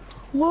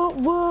 Woo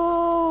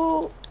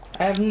woo!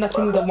 I have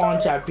nothing to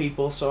launch at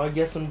people, so I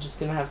guess I'm just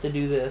gonna have to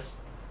do this.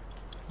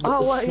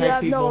 Oh, what, you Snipe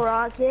have people. no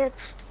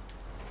rockets?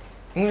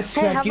 I'm gonna Hey,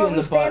 snipe how you about in we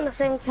the stay in the butt.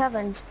 same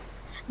cabins?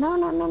 No,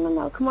 no, no, no,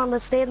 no. Come on,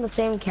 let's stay in the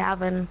same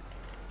cabin.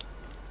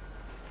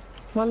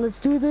 Come on, let's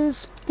do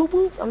this. Boop,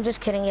 boop. I'm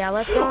just kidding. Yeah,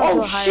 let's go into Oh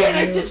a higher shit,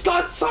 I view. just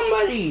got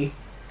somebody!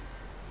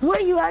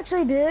 What, you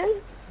actually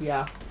did?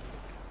 Yeah.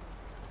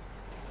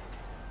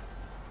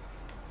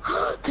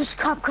 This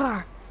cop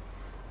car.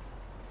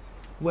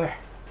 Where?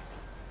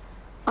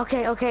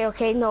 Okay, okay,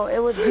 okay. No, it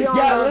was beyond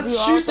Yeah, our let's view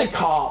shoot also. the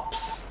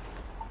cops.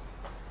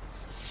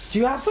 Do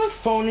you have a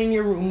phone in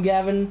your room,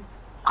 Gavin?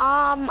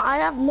 I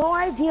have no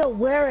idea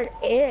where it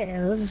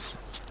is.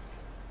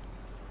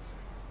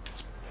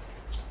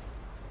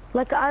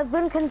 Like, I've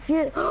been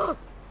confused.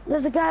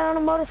 There's a guy on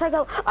a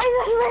motorcycle.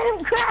 I just made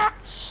him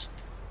crash!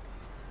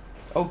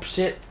 Oh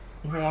shit.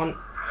 Hold on.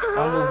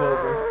 I'll move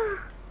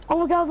over. Oh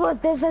my god,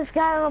 look, there's this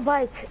guy on a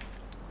bike.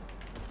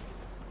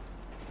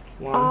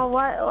 One. Oh,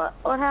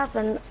 what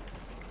happened?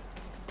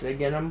 Did I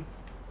get him?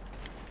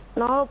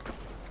 Nope.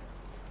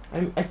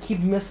 I keep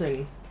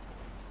missing.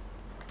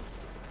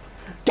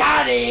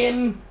 Got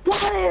him!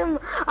 Got him!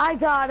 I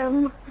got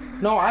him.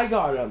 No, I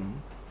got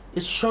him.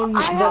 It's showing me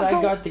I that have I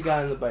the- got the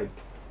guy on the bike.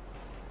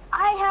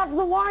 I have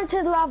the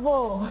wanted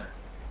level.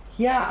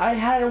 Yeah,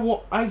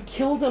 I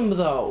killed him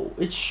though.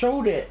 It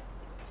showed it.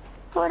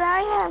 But I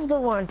have the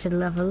wanted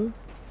level.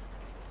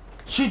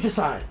 Shoot the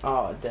sign.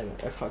 Oh, damn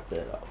it. I fucked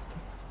it up.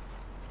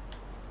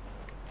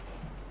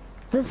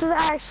 This is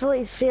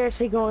actually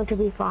seriously going to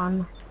be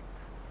fun.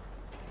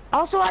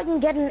 Also, I can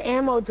get an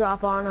ammo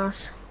drop on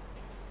us.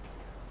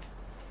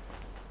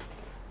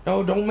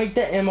 No, don't make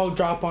the ammo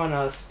drop on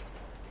us.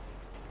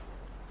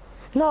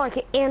 No,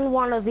 like in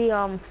one of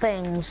the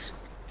things.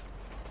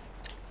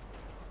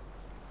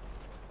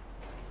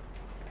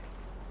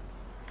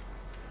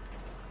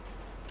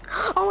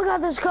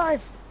 god, there's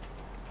cars!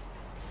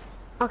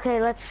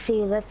 Okay, let's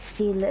see.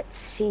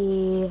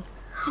 Oh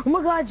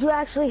my god, you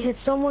actually hit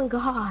someone,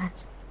 god.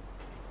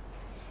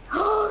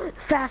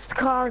 Fast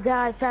car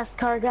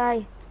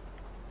guy.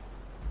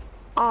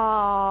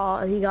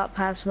 Oh, he got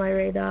past my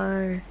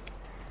radar.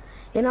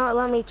 You know what,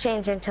 let me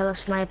change into the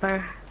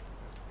sniper.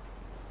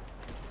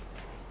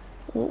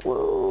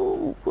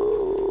 Woo,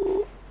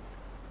 woo.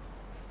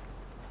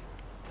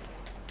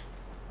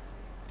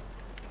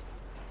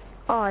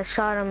 Oh, I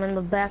shot him in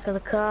the back of the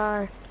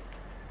car.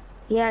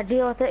 Yeah,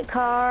 deal with it,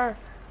 car.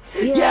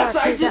 Yeah, yes,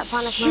 I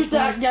just shoot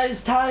that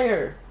guy's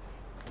tire.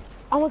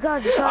 Oh my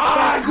god, you shot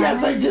that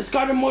yes, tire? I just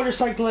got a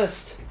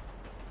motorcyclist.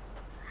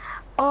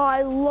 Oh,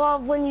 I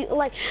love when you,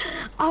 like,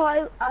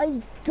 oh,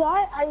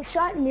 I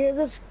shot near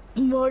this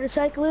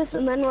motorcyclist,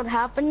 and then what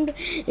happened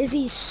is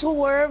he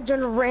swerved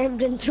and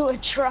rammed into a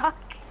truck.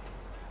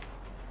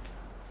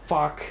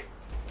 Fuck.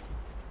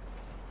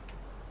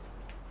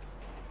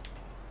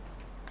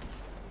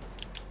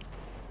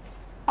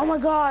 Oh my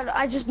god,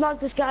 I just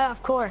knocked this guy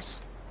off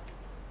course.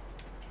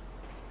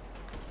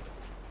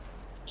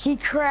 He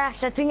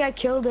crashed, I think I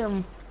killed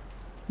him.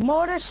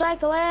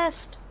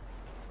 Motorcyclist!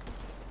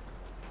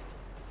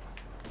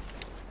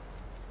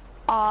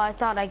 Oh, I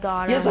thought I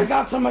got him. Yes, I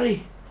got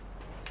somebody.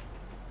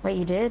 Wait,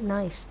 you did?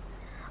 Nice.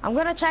 I'm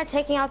gonna try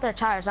taking out their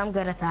tires, I'm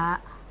good at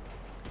that.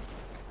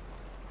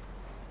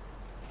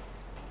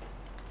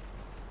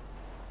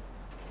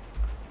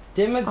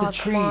 Damn it, the Oh,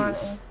 trees. come on.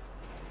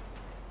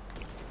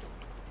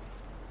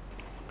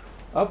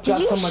 Oh, Did got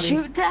you somebody.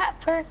 shoot that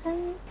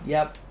person?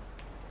 Yep.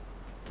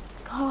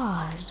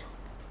 God.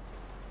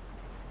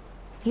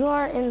 You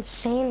are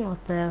insane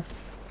with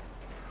this.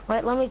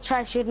 Wait, let me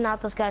try shooting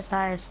out this guy's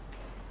tires.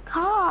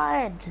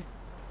 God!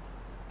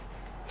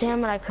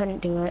 Damn it, I couldn't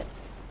do it.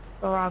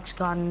 The rocks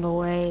got in the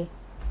way.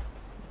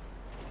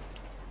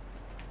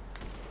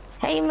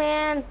 Hey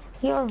man,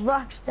 you're a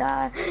rock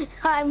star.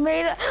 I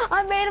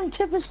made him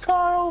tip his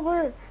car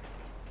over.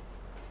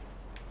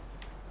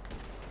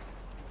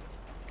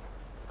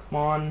 Come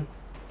on.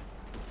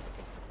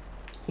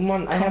 Come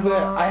on, I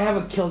have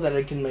a kill that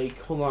I can make.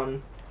 Hold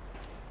on.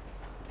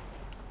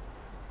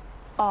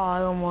 Oh,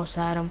 I almost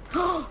had him.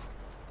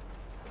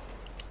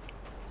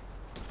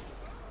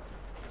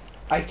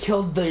 I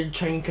killed the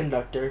train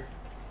conductor.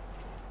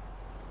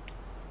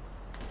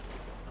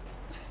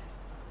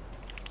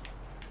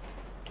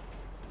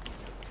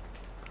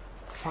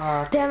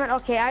 Fuck. Damn it,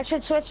 okay, I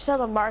should switch to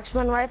the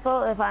marksman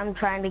rifle if I'm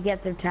trying to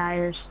get their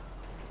tires.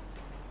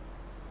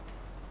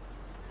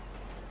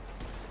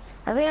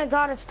 I think I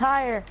got his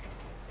tire.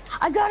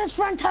 I got his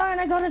front tire and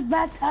I got his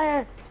back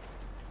tire.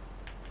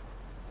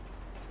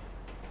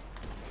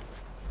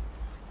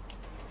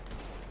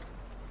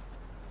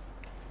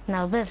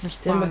 Now this is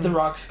fun. Damn it, the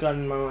rocks got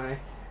in my way.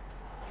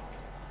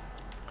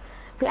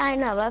 Yeah, I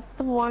know, that's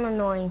the one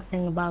annoying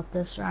thing about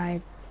this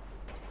ride.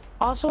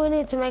 Also, we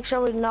need to make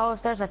sure we know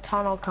if there's a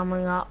tunnel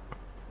coming up.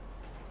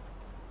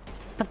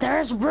 But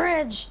there's a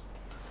bridge!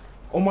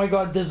 Oh my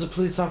god, there's a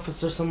police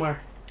officer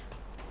somewhere.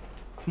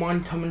 Come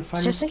on, come and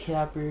find this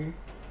capper.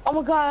 Oh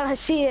my god, I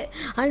see it!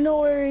 I know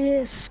where he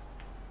is!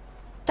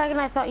 Second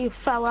I thought you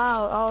fell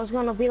out, I was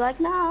gonna be like,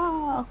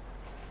 no!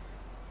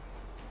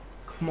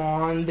 Come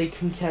on, they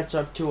can catch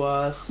up to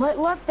us. Wait,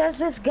 look, there's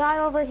this guy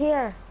over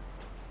here.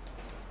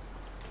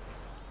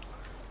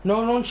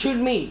 No, don't shoot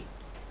me!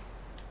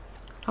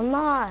 I'm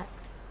not.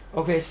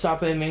 Okay,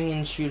 stop aiming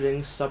and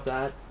shooting. Stop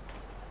that.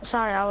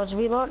 Sorry, I was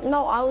reloading.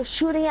 No, I was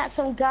shooting at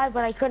some guy,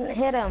 but I couldn't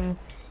hit him.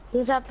 He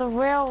was at the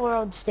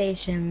railroad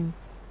station.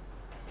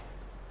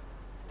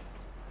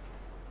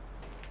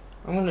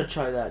 I'm gonna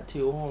try that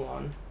too. Hold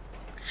on.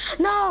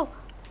 No!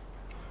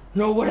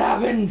 No, what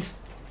happened?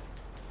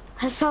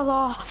 I fell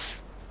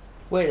off.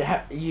 Wait,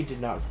 you did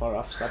not fall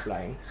off. Stop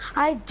lying.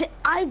 I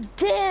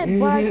did,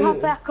 but I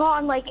got back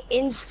on like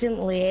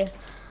instantly.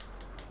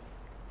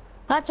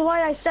 That's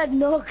why I said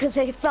no, because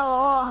they fell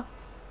off.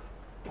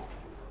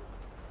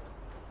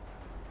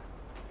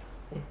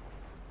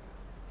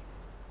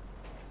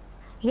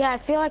 Yeah, I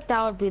feel like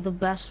that would be the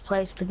best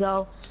place to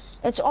go.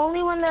 It's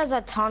only when there's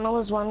a tunnel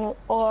is one,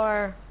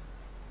 or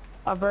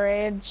a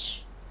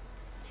bridge,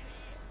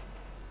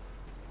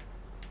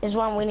 is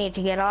when we need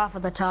to get off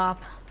of the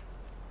top.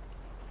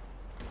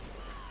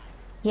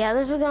 Yeah,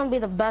 this is gonna be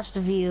the best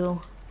view.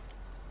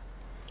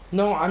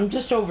 No, I'm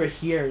just over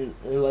here,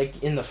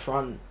 like in the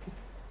front.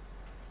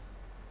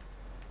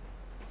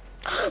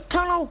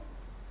 Tunnel!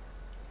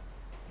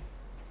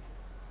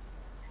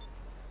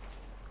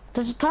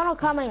 There's a tunnel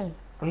coming.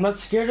 I'm not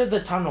scared of the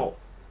tunnel.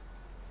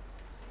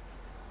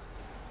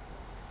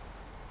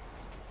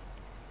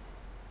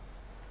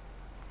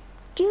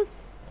 Dude,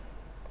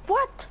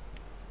 what?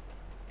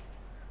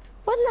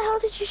 What in the hell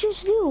did you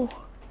just do?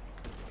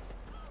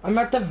 I'm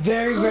at the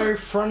very, very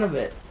front of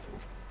it.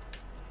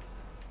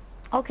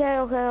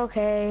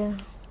 Okay.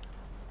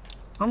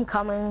 I'm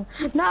coming.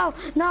 No.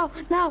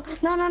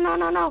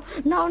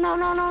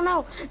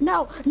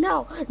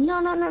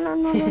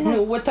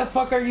 What the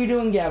fuck are you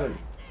doing, Gavin?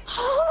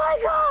 Oh my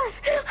god!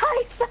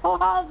 I fell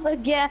off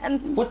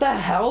again! What the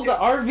hell? The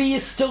RV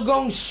is still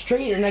going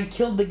straight and I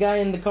killed the guy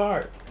in the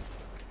car.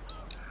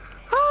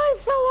 I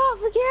fell off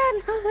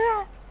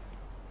again!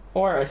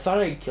 Or I thought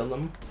I killed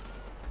him.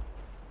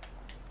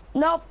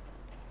 Nope.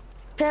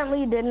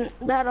 Apparently you didn't.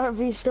 That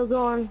RV's still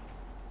going.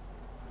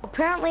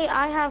 Apparently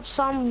I have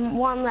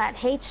someone that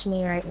hates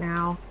me right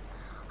now.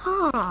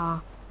 Huh.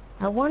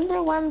 I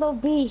wonder when they'll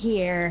be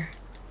here.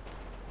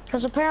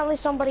 Because apparently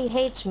somebody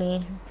hates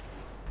me.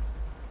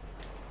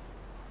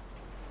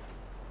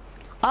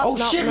 Oh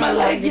no, shit, no, my no,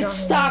 leg you gets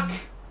don't stuck! hate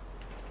me.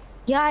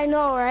 Yeah, I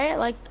know, right?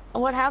 Like,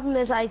 what happened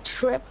is I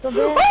tripped a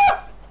bit.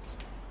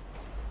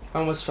 I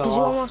almost fell Did you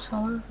off. almost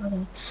fall off?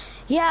 Okay.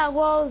 Yeah,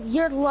 well,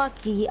 you're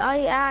lucky.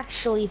 I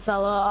actually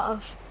fell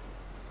off.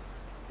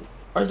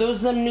 Are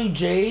those them new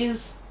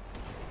J's?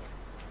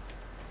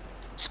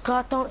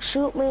 Scott, don't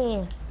shoot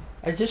me.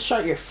 I just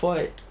shot your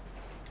foot.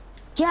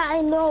 Yeah,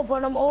 I know,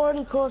 but I'm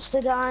already close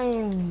to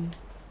dying.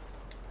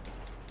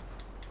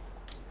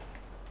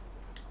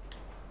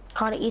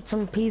 Gotta eat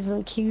some P's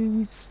and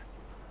Q's.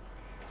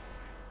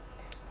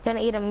 Gonna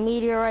eat a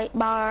meteorite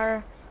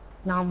bar.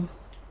 Nom.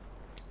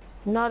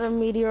 Another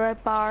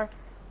meteorite bar.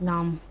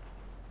 Nom.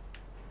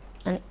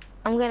 And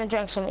I'm gonna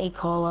drink some E.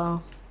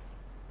 Cola.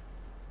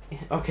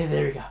 Okay,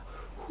 there we go.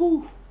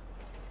 Whew.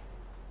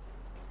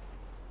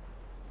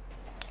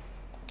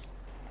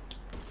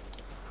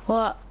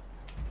 What?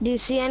 Do you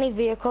see any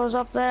vehicles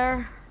up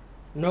there?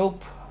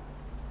 Nope.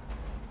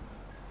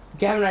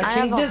 Gavin, I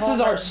think have a this is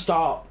our whole-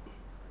 stop.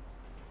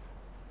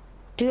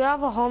 Do you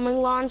have a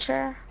homing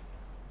launcher?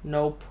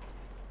 Nope.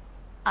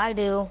 I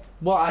do.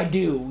 Well, I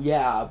do,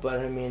 yeah, but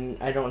I mean,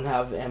 I don't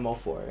have ammo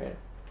for it.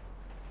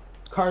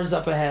 Car's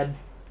up ahead.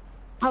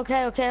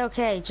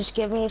 Okay. Just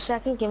give me a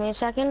second.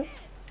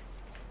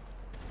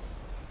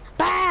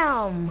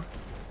 Bam!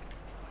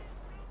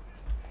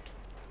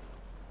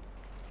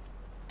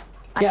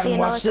 I see Gavin,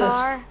 another watch this.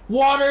 car.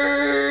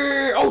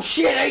 Water! Oh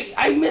shit,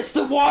 I missed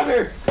the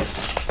water!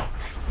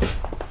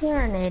 You're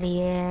an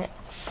idiot.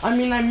 I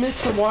mean, I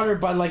missed the water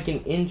by like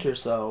an inch or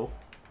so.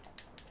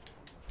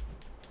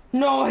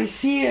 No, I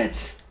see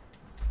it!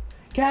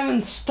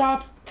 Gavin,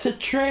 stop the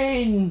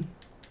train!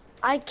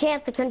 I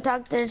can't. The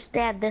conductor's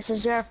dead. This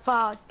is your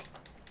fault.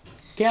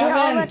 Here, I'll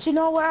Gavin! let you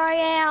know where I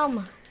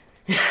am.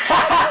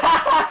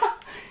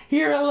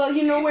 Here, I'll let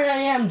you know where I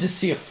am. Just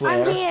see a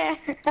flare. I'm here.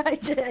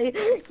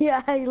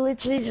 I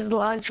literally just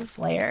launched a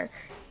flare.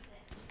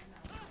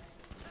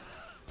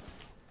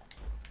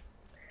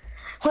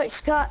 Wait,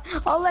 Scott,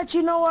 I'll let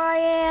you know where I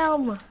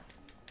am.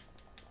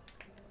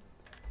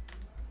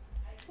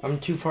 I'm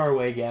too far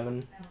away,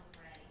 Gavin.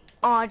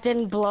 Oh, it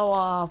didn't blow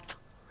up.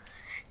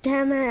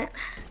 Damn it.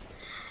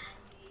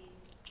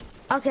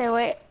 Okay,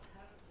 wait.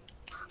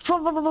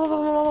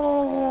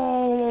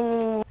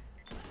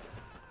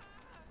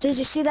 Did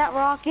you see that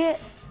rocket?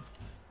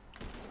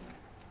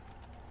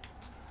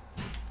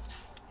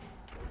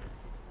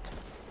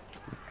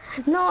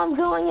 No, I'm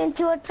going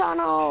into a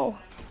tunnel.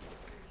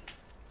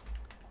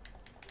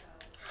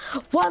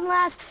 One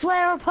last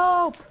flare of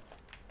hope.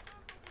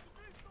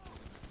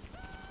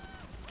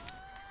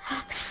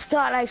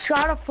 Scott, I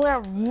shot a flare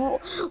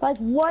like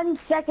 1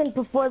 second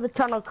before the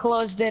tunnel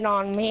closed in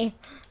on me.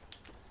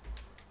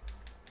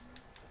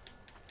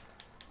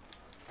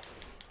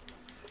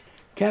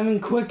 Gavin,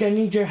 quick, I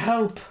need your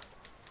help.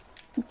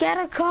 Get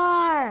a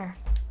car.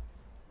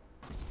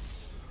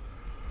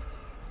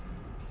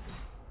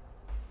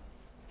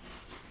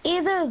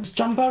 Either.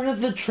 Jump out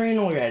of the train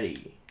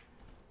already.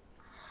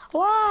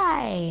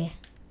 Why?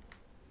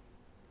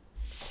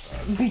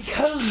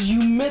 Because you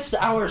missed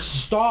our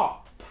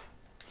stop,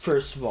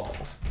 first of all.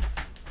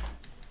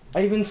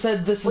 I even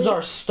said this is Wait.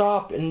 our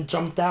stop and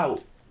jumped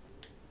out.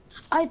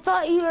 I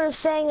thought you were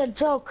saying a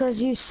joke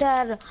because you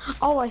said,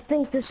 oh, I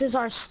think this is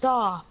our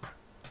stop.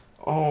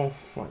 Oh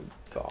my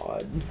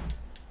god.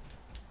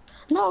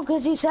 No,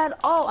 because you said,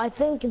 oh, I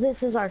think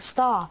this is our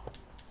stop.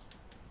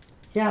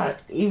 Yeah,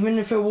 even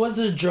if it was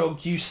a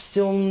joke, you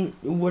still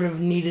would have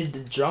needed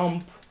to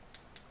jump.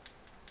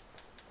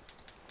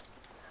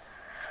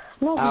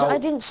 No, because I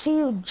Out. didn't see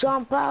you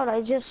jump out.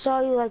 I just saw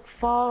you, like,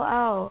 fall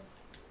out.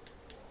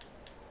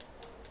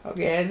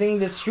 Okay, I think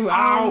the stream...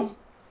 Ow!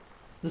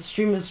 The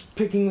stream is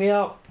picking me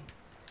up.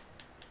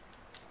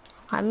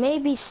 I may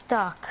be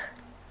stuck.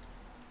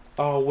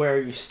 Oh, where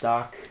are you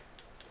stuck?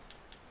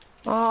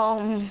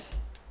 Don't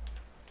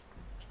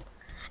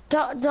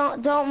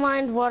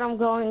mind what I'm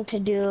going to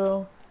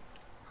do.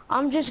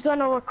 I'm just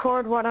gonna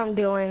record what I'm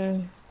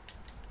doing.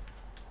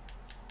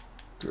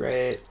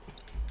 Great.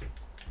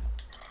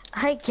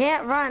 I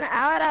can't run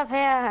out of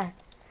here.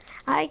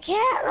 I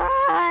can't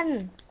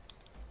run.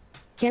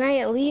 Can I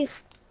at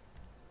least?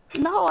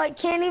 No, I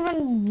can't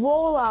even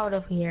roll out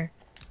of here.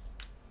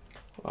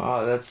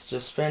 Oh, that's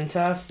just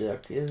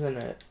fantastic, isn't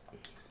it?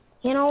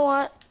 You know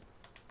what?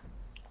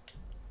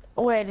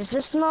 Wait, is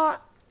this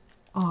not?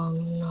 Oh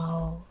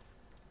no.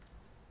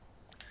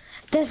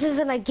 This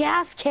isn't a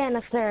gas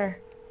canister.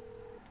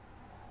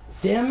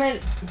 Damn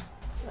it!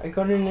 I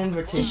got an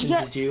invitation,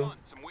 get- did you?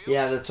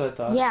 Yeah, that's what I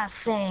thought. Yeah,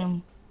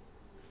 same.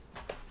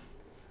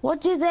 What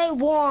do they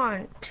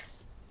want?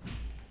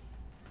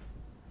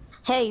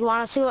 Hey, you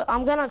wanna see what,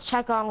 I'm gonna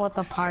check on what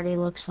the party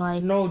looks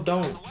like. No,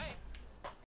 don't.